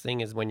 minutes thing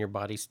is when your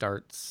body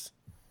starts.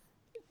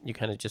 You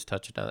kind of just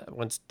touched on it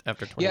once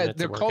after 20 minutes. Yeah,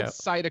 they're called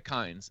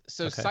cytokines.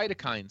 So okay.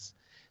 Cytokines.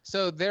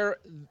 So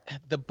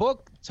the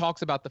book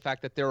talks about the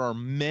fact that there are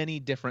many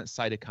different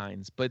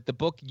cytokines, but the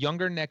book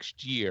Younger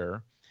Next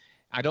Year,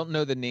 I don't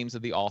know the names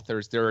of the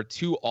authors. There are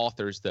 2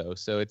 authors though.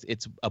 So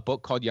it's a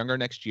book called Younger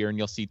Next Year, and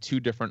you'll see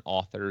 2 different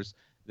authors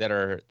that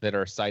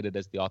are cited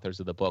as the authors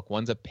of the book.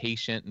 One's a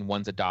patient and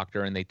one's a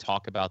doctor, and they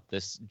talk about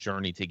this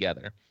journey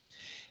together.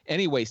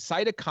 Anyway,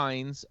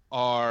 cytokines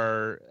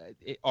are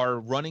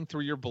running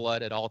through your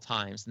blood at all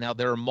times. Now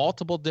there are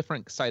multiple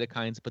different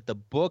cytokines, but the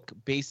book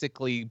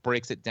basically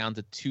breaks it down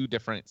to two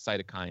different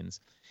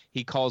cytokines.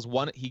 He calls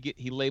one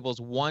he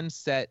labels one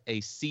set a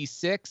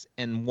C6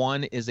 and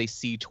one is a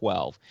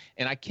C12.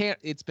 And I can't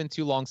it's been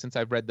too long since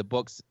I've read the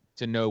books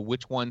to know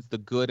which one's the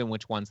good and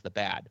which one's the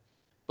bad.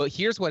 But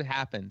here's what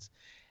happens.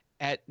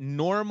 At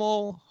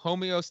normal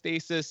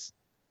homeostasis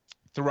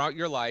throughout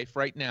your life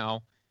right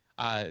now,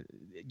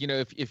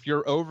 if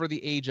you're over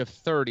the age of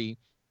 30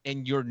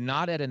 and you're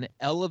not at an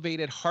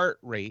elevated heart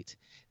rate,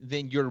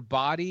 then your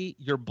body,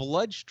 your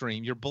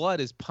bloodstream, your blood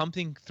is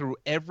pumping through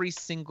every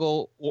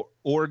single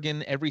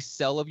organ, every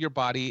cell of your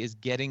body is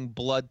getting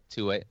blood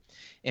to it.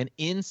 And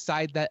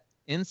inside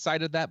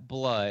of that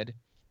blood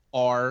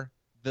are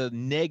the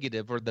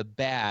negative or the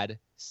bad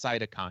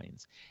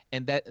cytokines.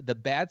 And that the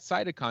bad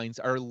cytokines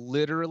are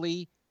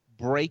literally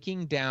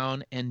breaking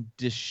down and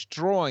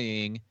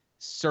destroying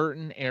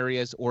certain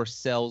areas or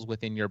cells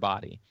within your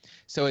body.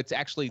 So it's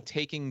actually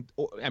taking,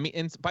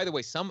 and by the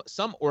way, some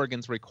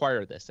organs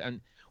require this.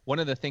 And one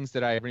of the things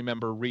that I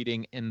remember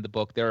reading in the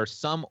book,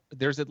 there's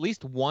at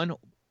least one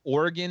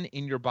organ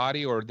in your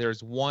body, or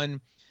there's one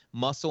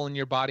muscle in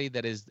your body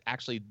that is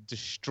actually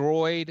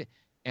destroyed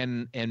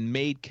and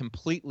made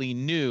completely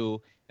new.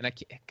 And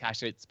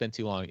it's been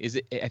too long.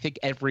 I think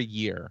every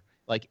year.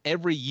 Like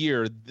every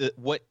year,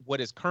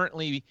 what is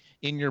currently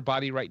in your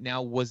body right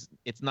now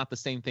it's not the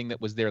same thing that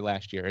was there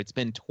last year. It's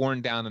been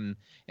torn down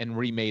and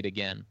remade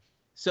again.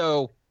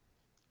 So,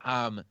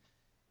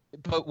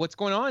 but what's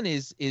going on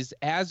is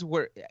as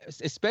we're,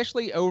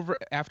 especially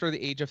after the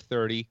age of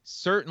 30,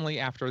 certainly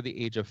after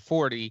the age of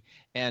 40,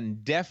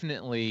 and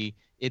definitely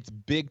it's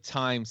big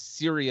time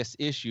serious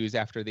issues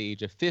after the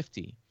age of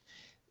 50.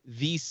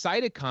 These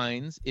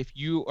cytokines, if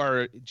you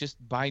are just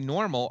by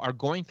normal, are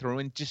going through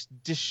and just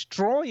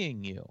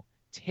destroying you,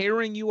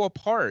 tearing you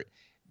apart,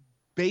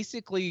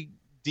 basically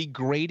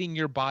degrading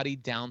your body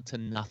down to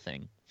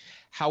nothing.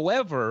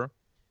 However,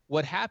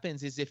 what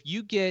happens is if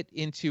you get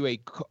into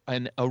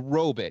an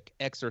aerobic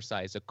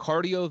exercise, a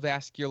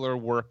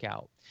cardiovascular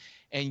workout,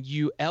 and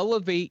you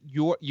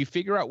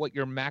figure out what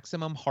your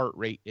maximum heart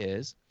rate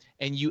is,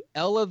 and you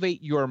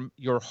elevate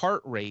your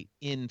heart rate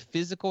in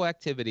physical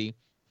activity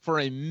for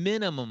a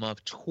minimum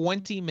of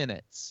 20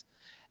 minutes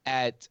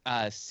at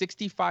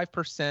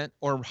 65%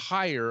 or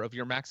higher of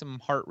your maximum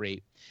heart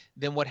rate,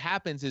 then what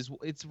happens is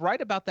it's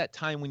right about that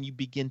time when you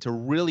begin to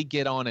really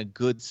get on a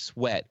good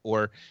sweat,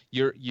 or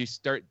you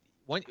start,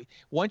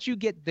 once you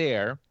get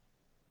there,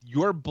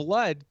 your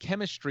blood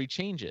chemistry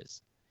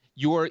changes.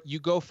 You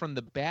go from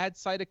the bad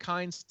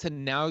cytokines to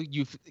now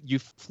you've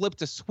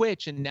flipped a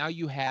switch, and now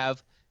you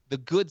have the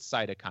good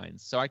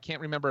cytokines. So I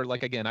can't remember,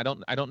 like, again, I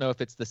don't know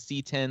if it's the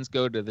C10s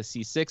go to the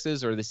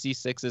C6s or the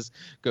C6s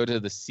go to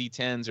the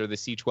C10s or the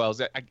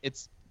C12s.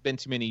 It's been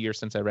too many years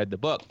since I read the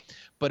book.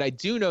 But I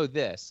do know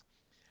this.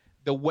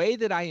 The way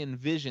that I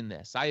envision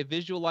this, I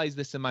visualize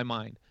this in my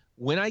mind.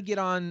 When I get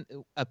on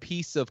a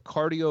piece of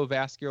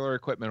cardiovascular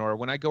equipment, or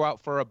when I go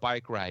out for a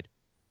bike ride,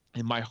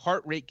 and my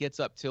heart rate gets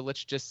up to,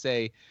 let's just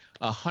say,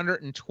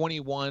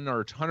 121 or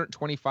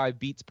 125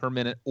 beats per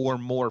minute or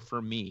more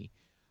for me,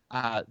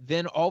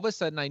 then all of a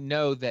sudden I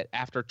know that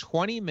after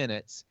 20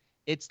 minutes,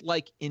 it's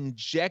like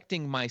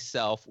injecting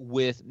myself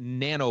with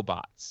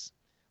nanobots,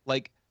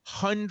 like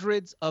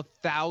hundreds of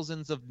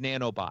thousands of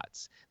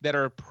nanobots that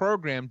are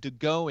programmed to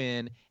go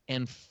in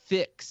and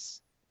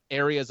fix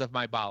areas of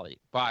my body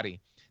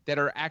that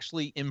are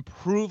actually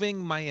improving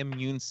my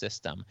immune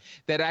system,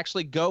 that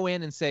actually go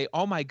in and say,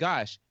 oh my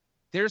gosh,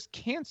 there's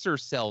cancer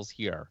cells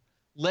here.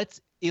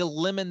 Let's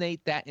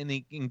eliminate that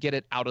and get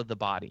it out of the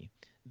body.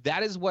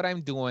 That is what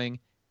I'm doing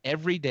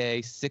every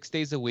day, 6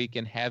 days a week,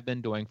 and have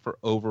been doing for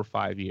over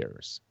 5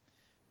 years.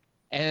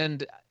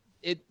 And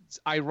it's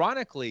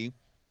ironically,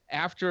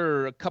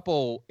 after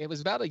it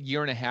was about a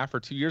year and a half or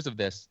 2 years of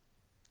this,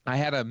 I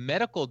had a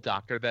medical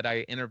doctor that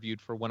I interviewed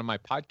for one of my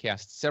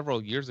podcasts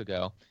several years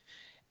ago.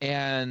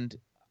 And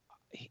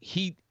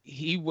he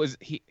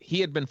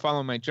had been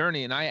following my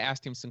journey, and I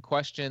asked him some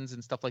questions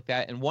and stuff like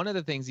that. And one of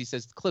the things he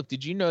says, Cliff,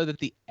 did you know that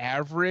the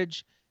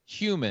average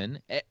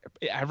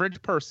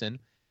person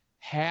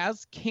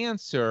has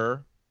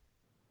cancer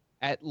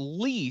at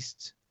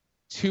least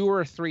 2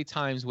 or 3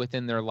 times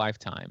within their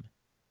lifetime,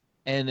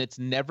 and it's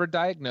never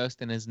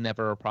diagnosed and is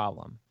never a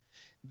problem?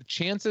 The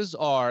chances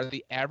are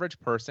the average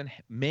person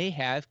may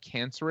have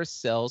cancerous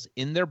cells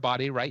in their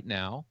body right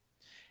now,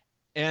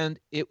 and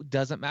it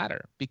doesn't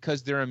matter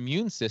because their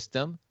immune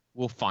system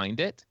will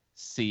find it,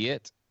 see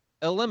it,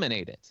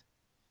 eliminate it,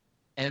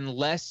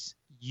 unless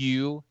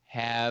you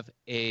have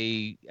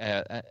a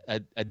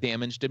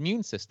damaged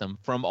immune system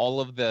from all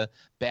of the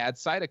bad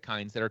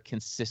cytokines that are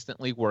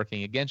consistently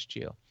working against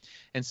you.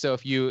 And so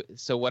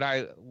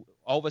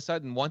all of a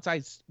sudden, once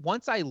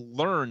I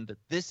learned that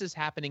this is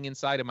happening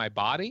inside of my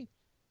body,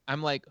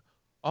 I'm like,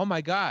 oh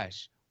my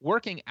gosh,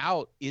 working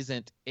out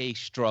isn't a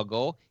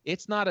struggle.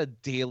 It's not a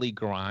daily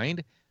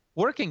grind.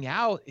 Working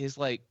out is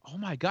like, oh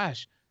my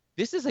gosh,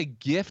 this is a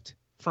gift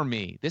for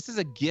me. This is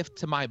a gift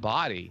to my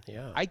body.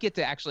 Yeah. I get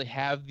to actually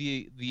have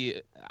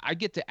I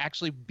get to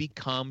actually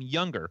become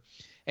younger.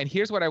 And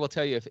here's what I will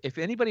tell you. If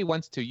anybody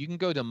wants to, you can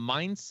go to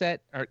mindset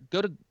or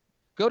go to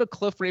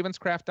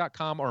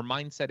cliffravenscraft.com or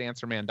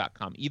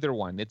mindsetanswerman.com. Either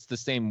one. It's the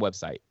same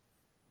website.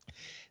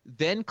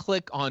 Then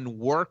click on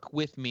Work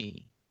With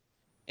Me.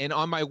 And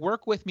on my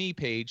Work With Me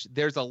page,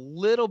 there's a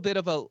little bit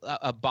of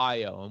a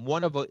bio, and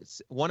one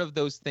of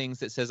those things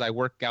that says I've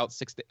worked out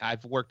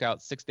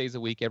 6 days a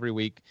week every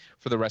week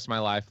for the rest of my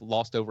life,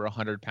 lost over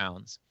 100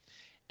 pounds.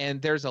 And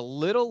there's a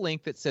little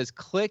link that says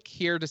click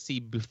here to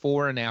see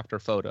before and after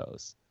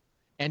photos.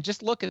 And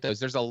just look at those.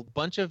 There's a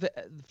bunch of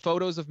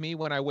photos of me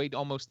when I weighed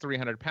almost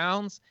 300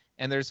 pounds,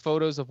 and there's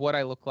photos of what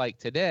I look like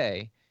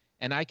today.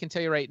 And I can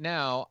tell you right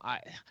now,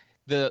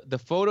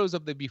 the photos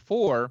of the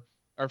before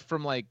are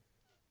from like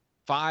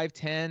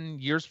 10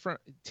 years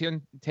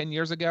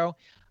ago.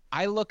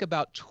 I look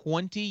about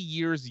 20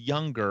 years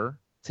younger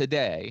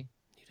today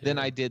than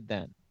I did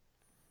then.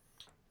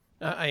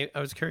 I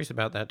was curious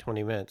about that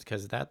 20 minutes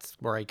because that's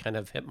where I kind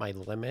of hit my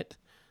limit.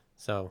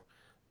 So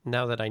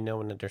now that I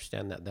know and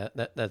understand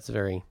that's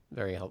very,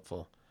 very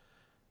helpful.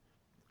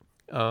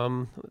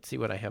 Let's see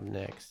what I have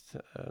next.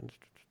 A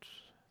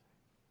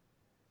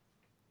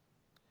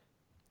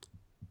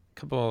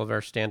couple of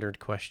our standard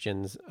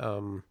questions.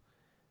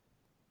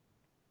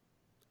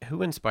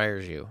 Who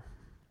inspires you?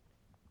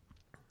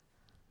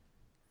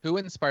 Who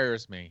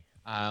inspires me?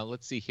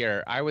 Let's see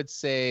here. I would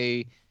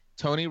say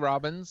Tony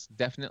Robbins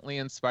definitely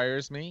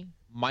inspires me.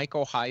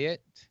 Michael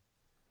Hyatt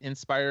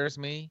inspires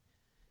me.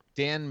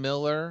 Dan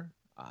Miller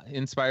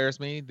inspires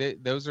me.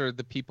 Those are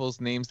the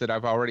people's names that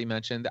I've already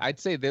mentioned. I'd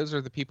say those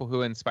are the people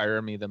who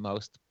inspire me the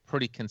most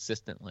pretty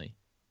consistently.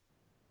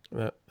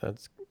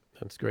 That's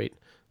great.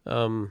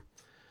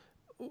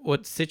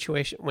 What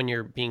situation, when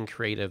you're being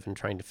creative and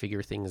trying to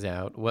figure things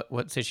out,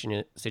 what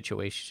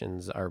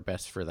situations are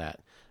best for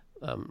that?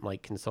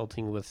 Like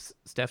consulting with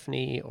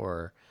Stephanie,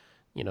 or,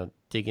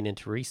 digging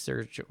into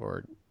research,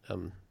 or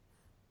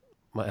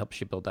what helps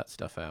you build that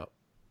stuff out?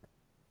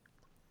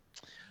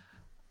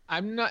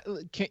 I'm not.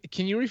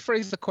 Can you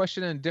rephrase the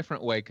question in a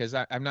different way? Because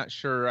I'm not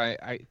sure.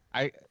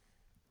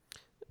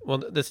 Well,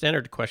 the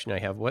standard question I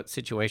have: what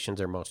situations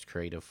are most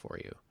creative for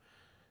you?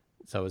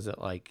 So is it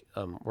like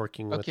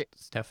working with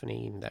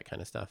Stephanie and that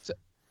kind of stuff?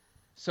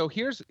 So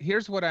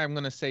here's what I'm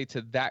going to say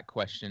to that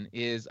question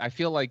is I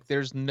feel like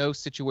there's no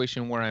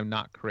situation where I'm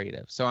not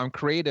creative. So I'm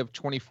creative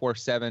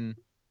 24/7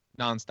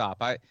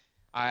 nonstop.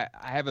 I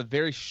have a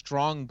very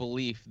strong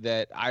belief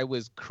that I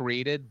was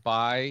created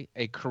by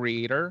a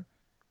creator,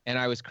 and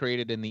I was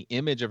created in the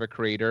image of a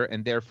creator,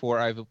 and therefore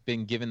I've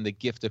been given the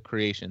gift of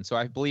creation. So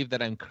I believe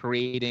that I'm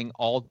creating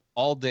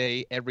all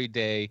day, every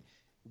day,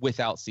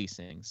 without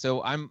ceasing.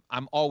 So I'm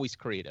always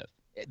creative.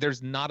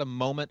 There's not a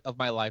moment of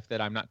my life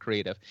that I'm not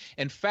creative.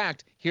 In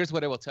fact, here's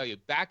what I will tell you.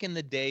 Back in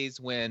the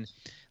days when,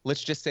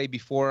 let's just say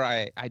before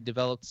I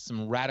developed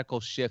some radical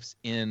shifts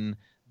in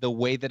the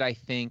way that I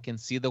think and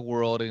see the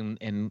world,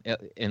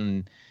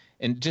 and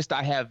just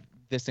I have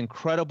this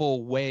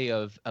incredible way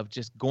of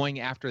just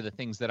going after the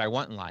things that I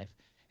want in life.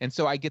 And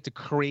so I get to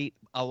create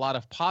a lot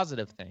of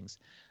positive things.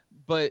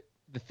 But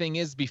the thing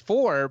is,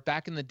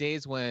 back in the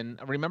days when,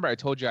 remember I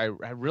told you I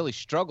really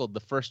struggled the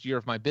first year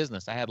of my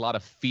business. I had a lot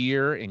of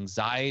fear,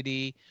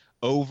 anxiety,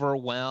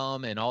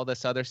 overwhelm, and all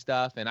this other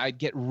stuff. And I'd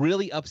get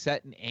really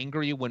upset and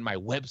angry when my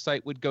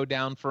website would go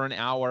down for an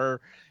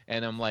hour.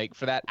 And I'm like,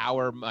 for that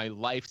hour, my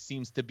life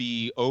seems to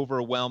be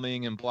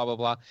overwhelming and blah, blah,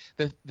 blah.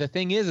 The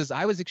thing is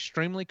I was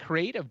extremely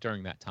creative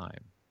during that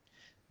time.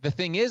 The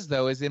thing is,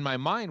 though, is in my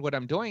mind, what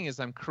I'm doing is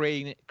I'm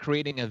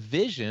creating a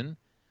vision.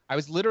 I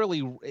was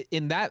literally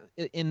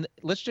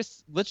let's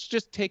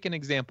just take an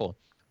example.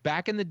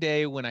 Back in the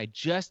day when I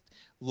just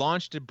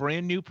launched a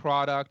brand new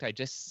product, I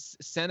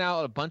just sent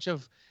out a bunch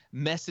of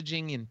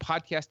messaging and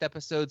podcast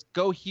episodes,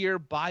 go here,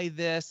 buy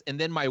this, and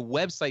then my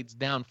website's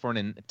down for an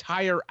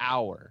entire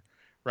hour,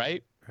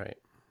 right? Right.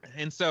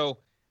 And so,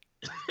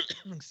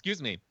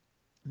 excuse me.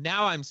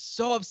 Now I'm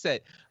so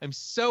upset. I'm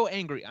so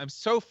angry. I'm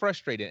so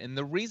frustrated. And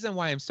the reason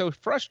why I'm so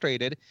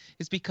frustrated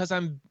is because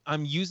I'm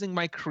using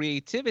my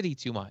creativity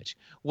too much.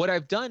 What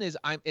I've done is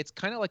it's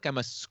kind of like I'm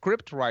a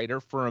script writer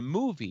for a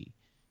movie.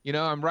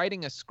 I'm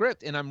writing a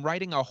script and I'm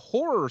writing a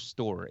horror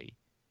story.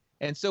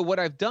 And so what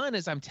I've done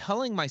is I'm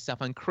telling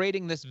myself, I'm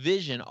creating this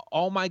vision.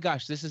 Oh my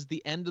gosh, this is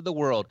the end of the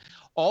world.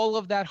 All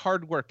of that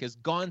hard work is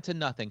gone to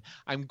nothing.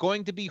 I'm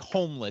going to be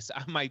homeless.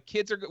 My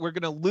kids we're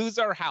going to lose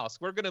our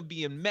house. We're going to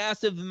be in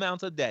massive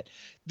amounts of debt.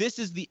 This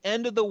is the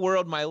end of the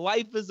world. My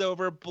life is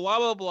over, blah,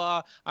 blah,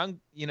 blah.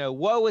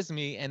 Woe is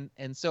me.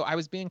 And so I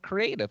was being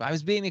creative. I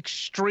was being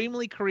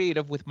extremely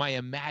creative with my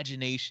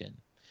imagination.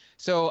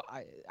 So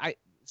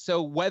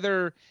so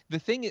whether the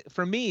thing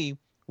for me,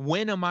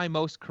 when am I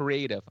most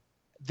creative?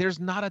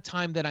 There's not a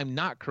time that I'm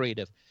not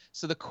creative.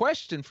 So the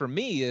question for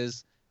me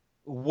is,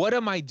 what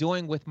am I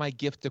doing with my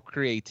gift of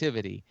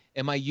creativity?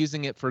 Am I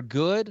using it for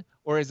good,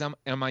 or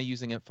am I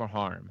using it for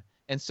harm?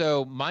 And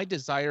so my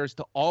desire is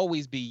to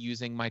always be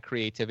using my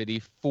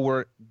creativity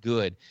for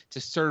good, to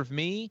serve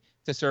me,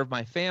 to serve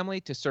my family,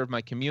 to serve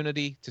my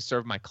community, to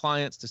serve my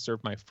clients, to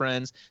serve my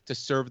friends, to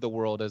serve the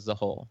world as a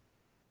whole.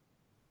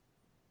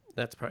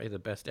 That's probably the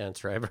best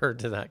answer I've heard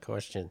to that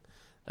question.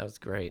 That was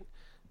great.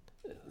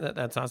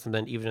 That's awesome.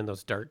 Then even in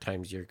those dark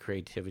times, your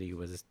creativity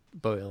was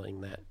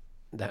boiling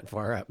that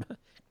far up.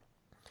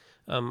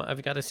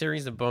 I've got a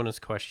series of bonus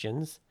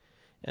questions,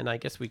 and I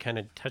guess we kind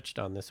of touched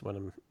on this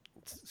one,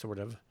 sort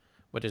of.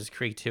 What does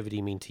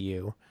creativity mean to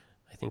you?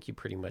 I think you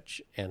pretty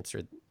much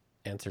answered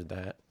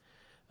that.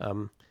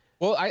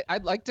 Well,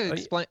 I'd like to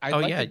explain. I'd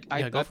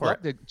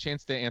love the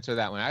chance to answer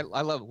that one.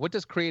 I love, what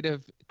does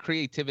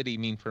creativity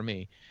mean for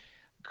me?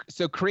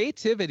 So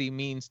creativity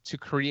means to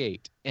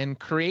create, and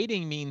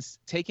creating means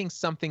taking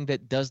something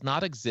that does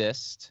not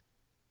exist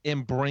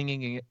and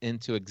bringing it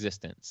into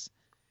existence.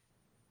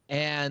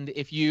 And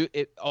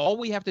all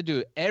we have to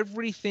do,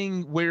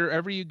 everything,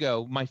 wherever you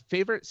go, my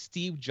favorite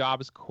Steve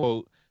Jobs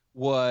quote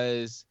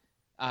was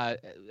a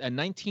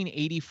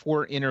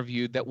 1984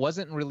 interview that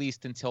wasn't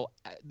released until,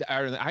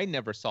 or I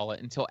never saw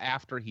it until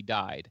after he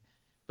died.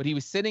 But he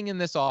was sitting in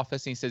this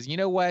office and he says, you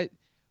know what?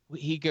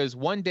 He goes,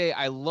 one day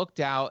I looked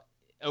out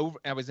over,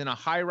 I was in a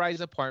high-rise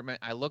apartment.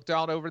 I looked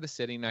out over the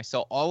city and I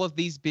saw all of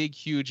these big,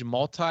 huge,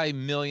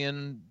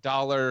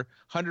 multi-million-dollar,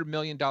 $100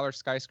 million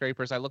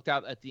skyscrapers. I looked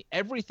out at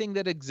everything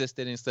that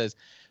existed, and he says,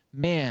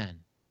 man,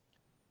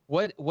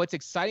 what's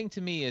exciting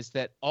to me is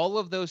that all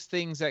of those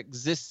things that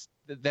exist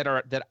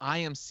that I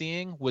am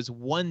seeing was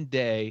one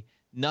day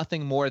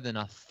nothing more than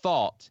a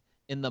thought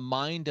in the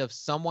mind of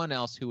someone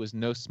else who was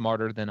no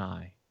smarter than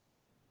I.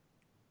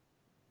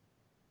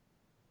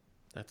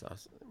 That's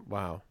awesome.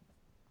 Wow.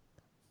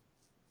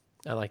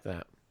 I like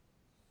that.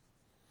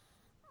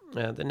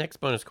 The next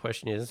bonus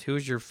question is,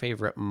 who's your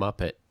favorite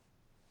Muppet?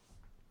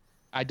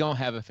 I don't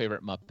have a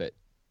favorite Muppet.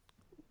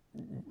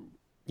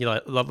 You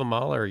love them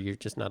all, or you're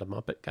just not a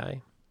Muppet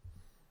guy?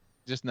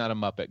 Just not a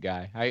Muppet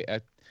guy.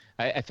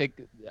 I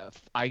think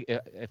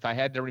if I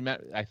had to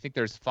remember, I think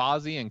there's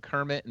Fozzie and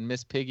Kermit and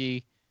Miss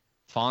Piggy,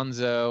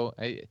 Fonzo.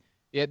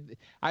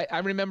 I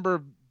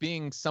remember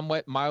being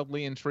somewhat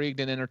mildly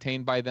intrigued and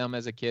entertained by them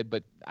as a kid,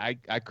 but I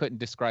couldn't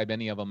describe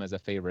any of them as a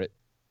favorite.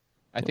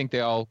 I think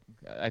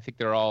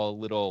they're all a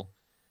little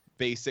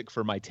basic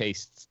for my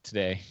tastes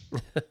today.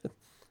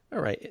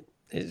 All right.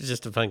 It's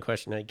just a fun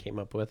question I came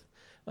up with.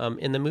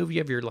 In the movie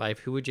of your life,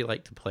 who would you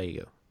like to play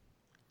you?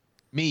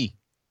 Me.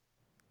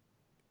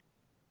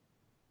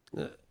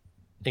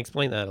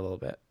 Explain that a little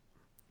bit.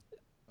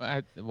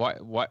 Why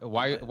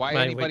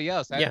anybody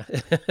else? Yeah.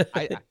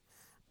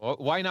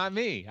 Why not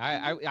me?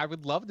 I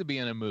would love to be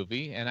in a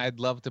movie, and I'd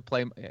love to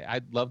play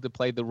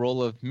the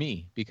role of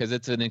me, because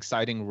it's an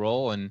exciting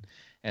role, and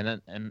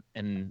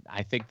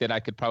I think that I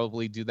could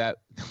probably do that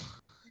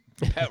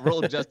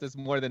role justice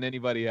more than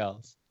anybody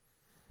else.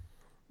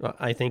 Well,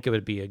 I think it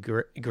would be a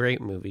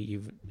great movie.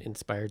 You've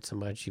inspired so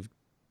much, you've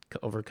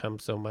overcome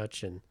so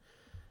much, and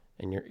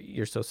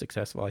you're so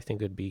successful. I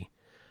think it would be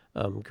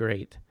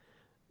great.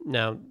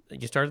 Now,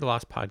 you started the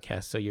Lost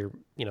Podcast, so you're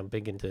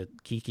big into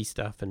geeky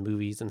stuff and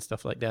movies and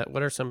stuff like that.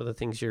 What are some of the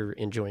things you're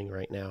enjoying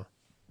right now?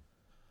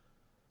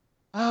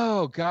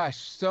 Oh gosh,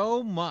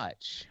 so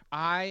much.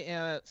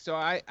 I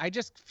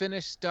just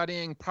finished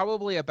studying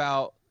probably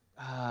about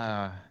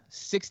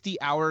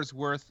 60 hours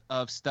worth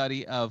of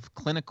study of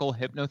clinical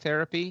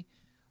hypnotherapy.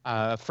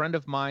 A friend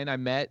of mine I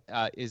met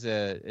is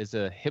a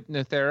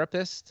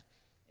hypnotherapist,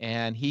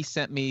 and he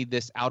sent me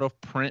this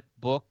out-of-print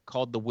book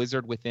called The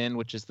Wizard Within,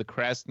 which is the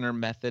Krasner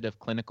method of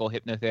clinical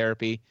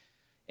hypnotherapy.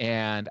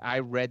 And I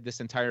read this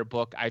entire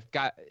book.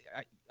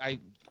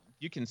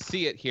 You can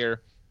see it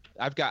here.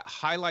 I've got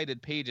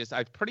highlighted pages.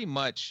 I've pretty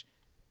much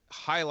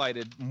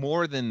highlighted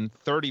more than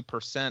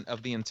 30%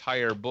 of the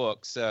entire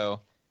book.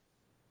 So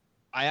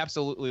I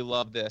absolutely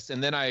love this.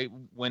 And then I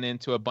went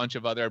into a bunch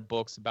of other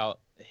books about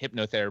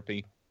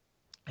hypnotherapy.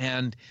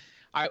 And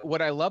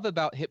what I love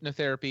about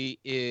hypnotherapy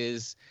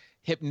is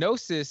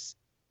hypnosis.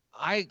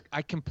 I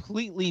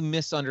completely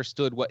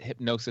misunderstood what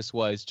hypnosis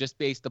was, just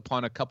based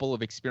upon a couple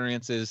of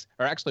experiences,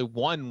 or actually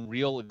one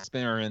real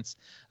experience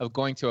of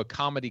going to a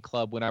comedy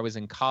club when I was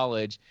in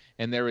college.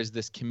 And there was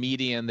this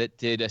comedian that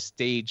did a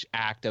stage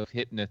act of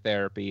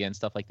hypnotherapy and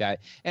stuff like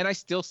that. And I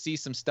still see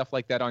some stuff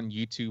like that on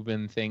YouTube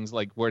and things,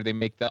 like where they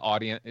make the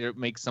audience,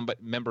 make somebody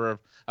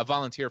a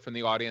volunteer from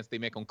the audience, they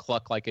make them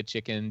cluck like a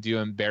chicken, do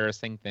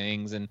embarrassing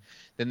things. And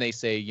then they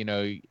say,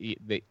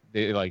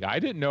 they're like, I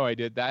didn't know I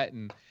did that.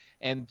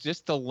 And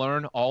just to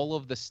learn all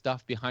of the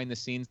stuff behind the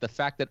scenes, the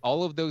fact that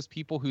all of those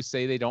people who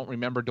say they don't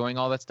remember doing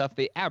all that stuff,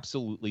 they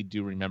absolutely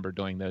do remember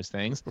doing those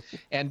things.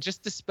 And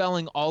just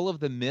dispelling all of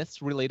the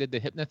myths related to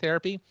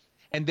hypnotherapy.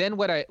 And then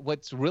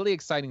what's really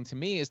exciting to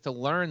me is to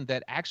learn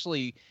that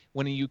actually,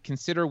 when you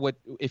consider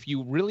if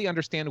you really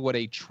understand what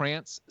a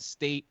trance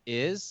state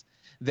is,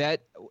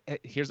 that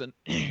here's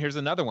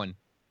another one.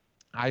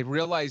 I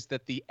realized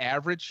that the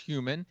average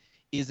human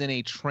is in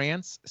a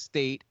trance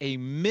state a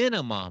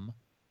minimum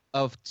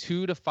of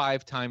 2 to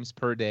 5 times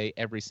per day,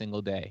 every single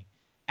day.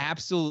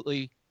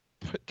 Absolutely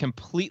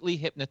completely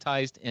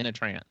hypnotized in a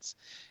trance.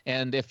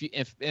 And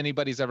if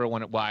anybody's ever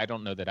wondered, well, I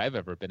don't know that I've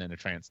ever been in a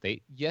trance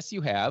state. Yes,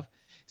 you have.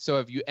 So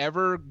have you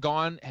ever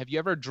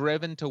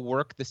driven to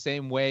work the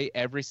same way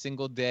every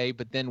single day,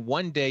 but then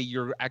one day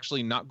you're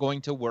actually not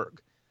going to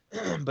work,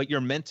 but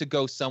you're meant to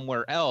go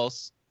somewhere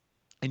else,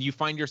 and you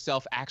find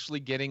yourself actually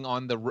getting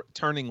on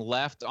turning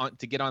left on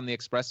to get on the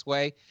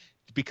expressway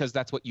because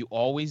that's what you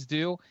always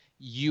do?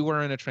 You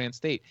are in a trance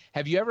state.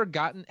 Have you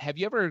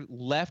ever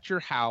left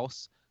your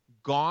house,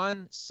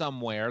 gone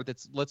somewhere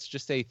that's, let's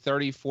just say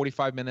 30,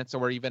 45 minutes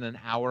or even an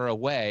hour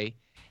away,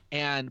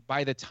 and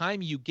by the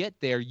time you get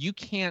there, you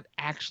can't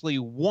actually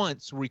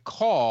once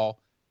recall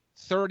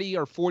 30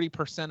 or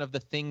 40% of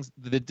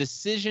the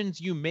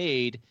decisions you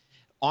made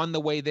on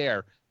the way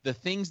there, the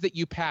things that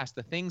you passed,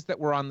 the things that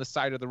were on the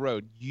side of the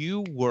road?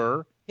 You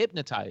were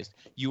hypnotized.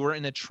 You were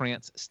in a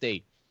trance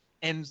state.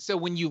 And so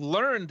when you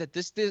learn that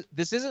this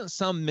isn't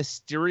some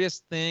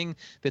mysterious thing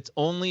that's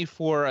only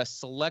for a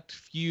select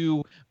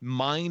few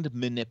mind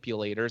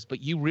manipulators,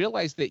 but you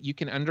realize that you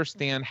can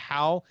understand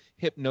how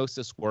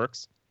hypnosis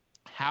works,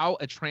 how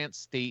a trance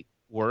state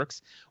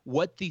works,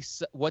 what the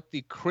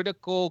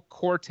critical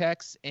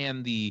cortex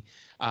and the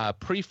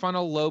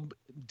prefrontal lobe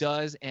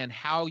does, and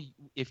how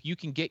if you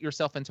can get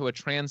yourself into a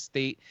trance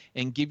state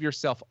and give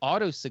yourself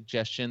auto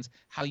suggestions,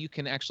 how you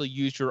can actually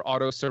use your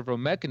auto servo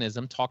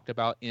mechanism talked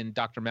about in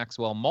Dr.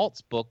 Maxwell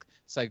Maltz's book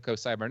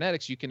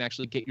Psycho-Cybernetics. You can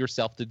actually get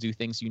yourself to do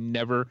things you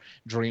never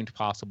dreamed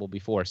possible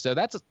before. So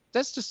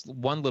that's just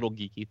one little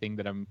geeky thing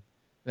that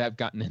I've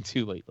gotten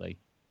into lately.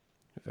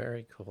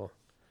 Very cool.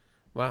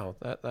 Wow,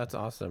 that's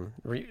awesome.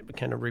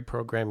 Kind of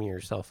reprogramming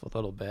yourself a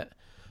little bit.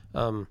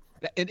 And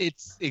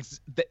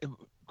it's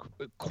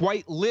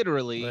quite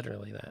literally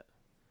that.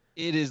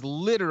 It is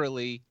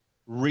literally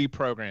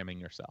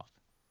reprogramming yourself.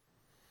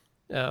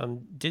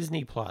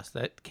 Disney Plus,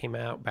 that came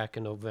out back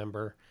in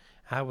November.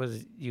 How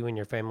was you and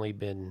your family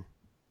been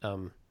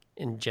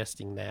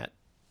ingesting that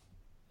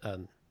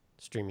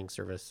streaming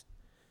service?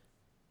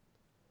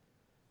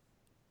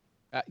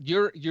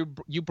 You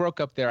broke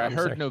up there. I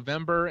heard sorry.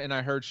 November and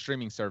I heard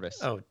streaming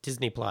service. Oh,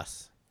 Disney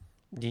Plus.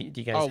 Do you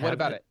guys? Oh, what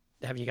about it?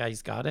 Have you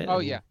guys got it? Oh,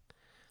 yeah.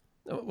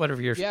 What are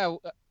your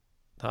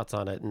thoughts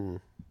on it? And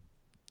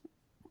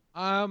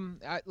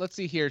let's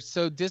see here.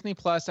 So Disney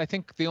Plus, I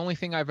think the only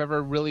thing I've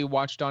ever really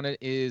watched on it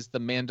is The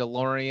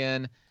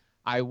Mandalorian.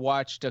 I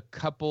watched a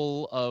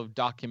couple of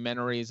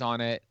documentaries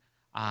on it,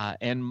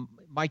 and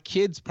my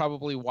kids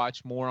probably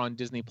watch more on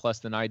Disney Plus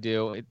than I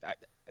do.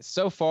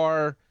 So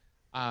far,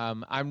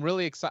 I'm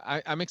really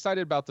excited. I'm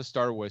excited about the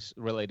Star Wars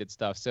related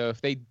stuff. So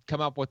if they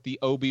come up with the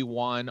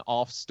Obi-Wan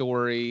off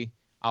story,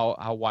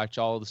 I'll watch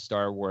all the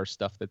Star Wars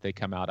stuff that they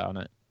come out on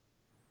it.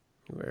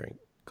 Very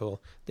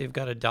cool. They've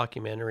got a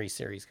documentary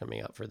series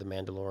coming out for The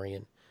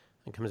Mandalorian.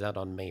 It comes out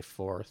on May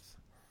 4th.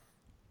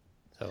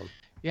 So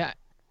yeah,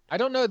 I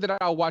don't know that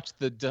I'll watch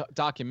the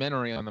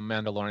documentary on The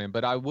Mandalorian,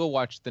 but I will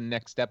watch the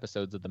next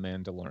episodes of The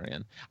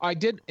Mandalorian. I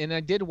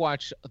did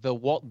watch the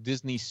Walt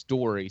Disney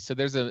Story. So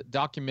there's a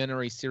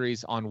documentary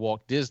series on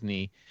Walt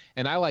Disney,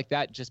 and I like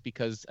that just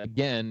because,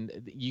 again,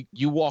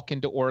 you walk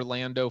into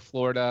Orlando,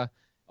 Florida,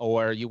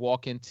 or you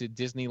walk into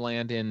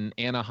Disneyland in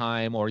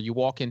Anaheim, or you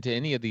walk into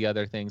any of the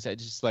other things. I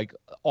just like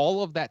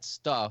all of that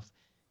stuff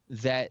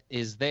that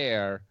is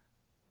there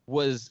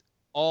was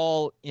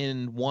all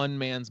in one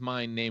man's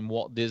mind named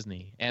Walt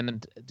Disney.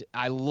 And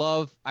I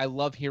love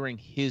hearing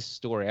his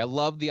story. I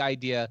love the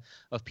idea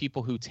of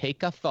people who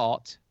take a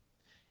thought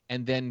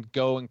and then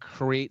go and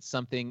create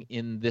something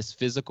in this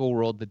physical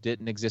world that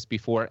didn't exist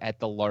before at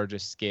the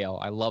largest scale.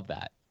 I love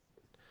that.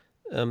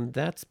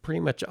 That's pretty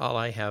much all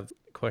I have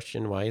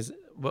question-wise.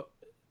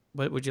 What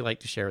would you like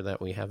to share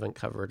that we haven't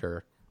covered,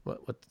 or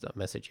what's the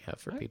message you have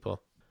for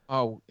people?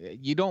 Oh,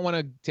 you don't want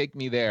to take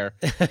me there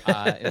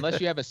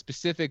unless you have a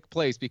specific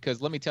place,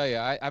 because let me tell you,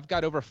 I've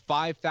got over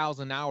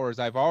 5,000 hours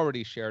I've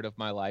already shared of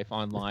my life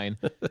online.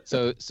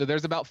 So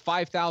there's about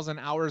 5,000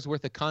 hours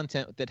worth of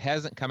content that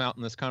hasn't come out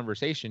in this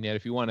conversation yet,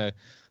 if you want to.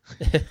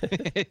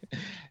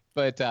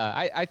 But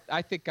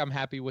I think I'm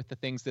happy with the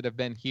things that have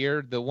been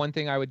here. The one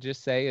thing I would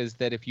just say is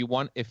that if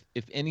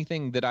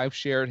anything that I've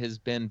shared has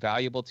been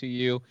valuable to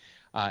you,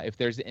 if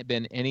there's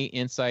been any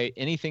insight,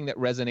 anything that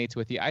resonates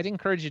with you, I'd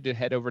encourage you to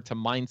head over to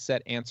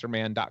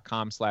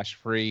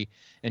mindsetanswerman.com/free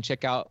and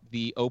check out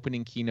the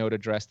opening keynote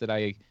address that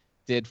I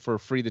did for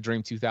Free the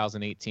Dream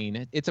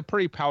 2018. It's a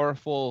pretty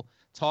powerful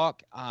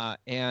talk,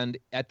 and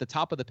at the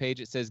top of the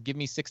page it says, "Give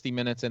me 60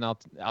 minutes and I'll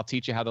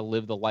teach you how to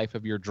live the life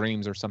of your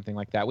dreams," or something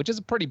like that, which is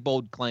a pretty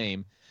bold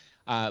claim.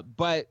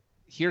 But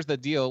here's the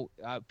deal: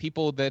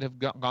 people that have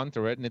gone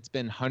through it, and it's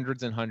been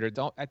hundreds and hundreds.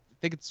 I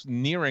think it's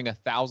nearing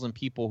 1,000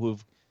 people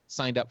who've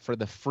signed up for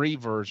the free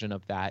version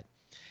of that.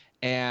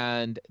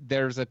 And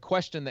there's a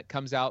question that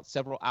comes out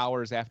several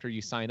hours after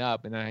you sign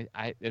up, and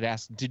it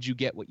asks, "Did you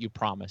get what you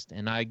promised?"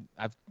 And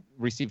I've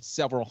received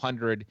several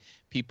hundred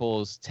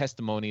people's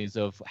testimonies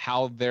of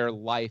how their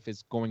life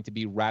is going to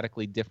be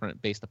radically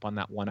different based upon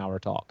that 1 hour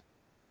talk.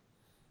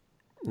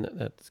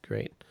 That's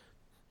great.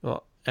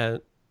 Well,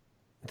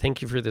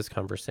 Thank you for this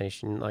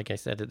conversation. Like I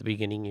said at the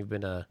beginning, you've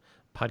been a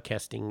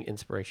podcasting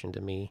inspiration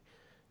to me.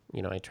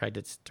 You know, I tried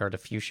to start a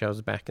few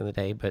shows back in the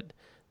day, but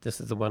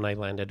this is the one I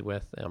landed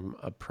with. I'm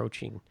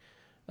approaching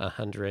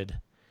 100,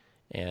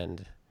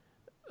 and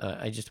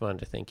I just wanted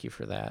to thank you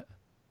for that.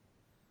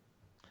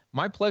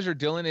 My pleasure,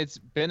 Dylan. It's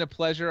been a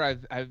pleasure.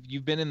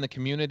 You've been in the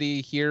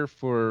community here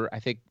for, I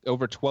think,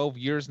 over 12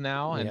 years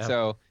now, and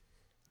so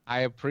I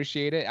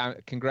appreciate it.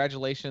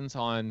 Congratulations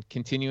on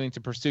continuing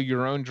to pursue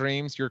your own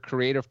dreams, your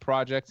creative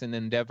projects and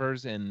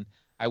endeavors, and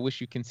I wish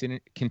you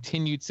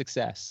continued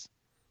success.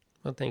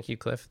 Well, thank you,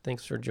 Cliff.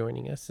 Thanks for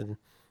joining us, and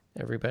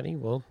everybody,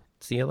 we'll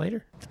see you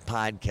later. The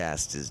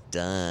podcast is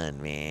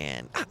done,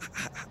 man.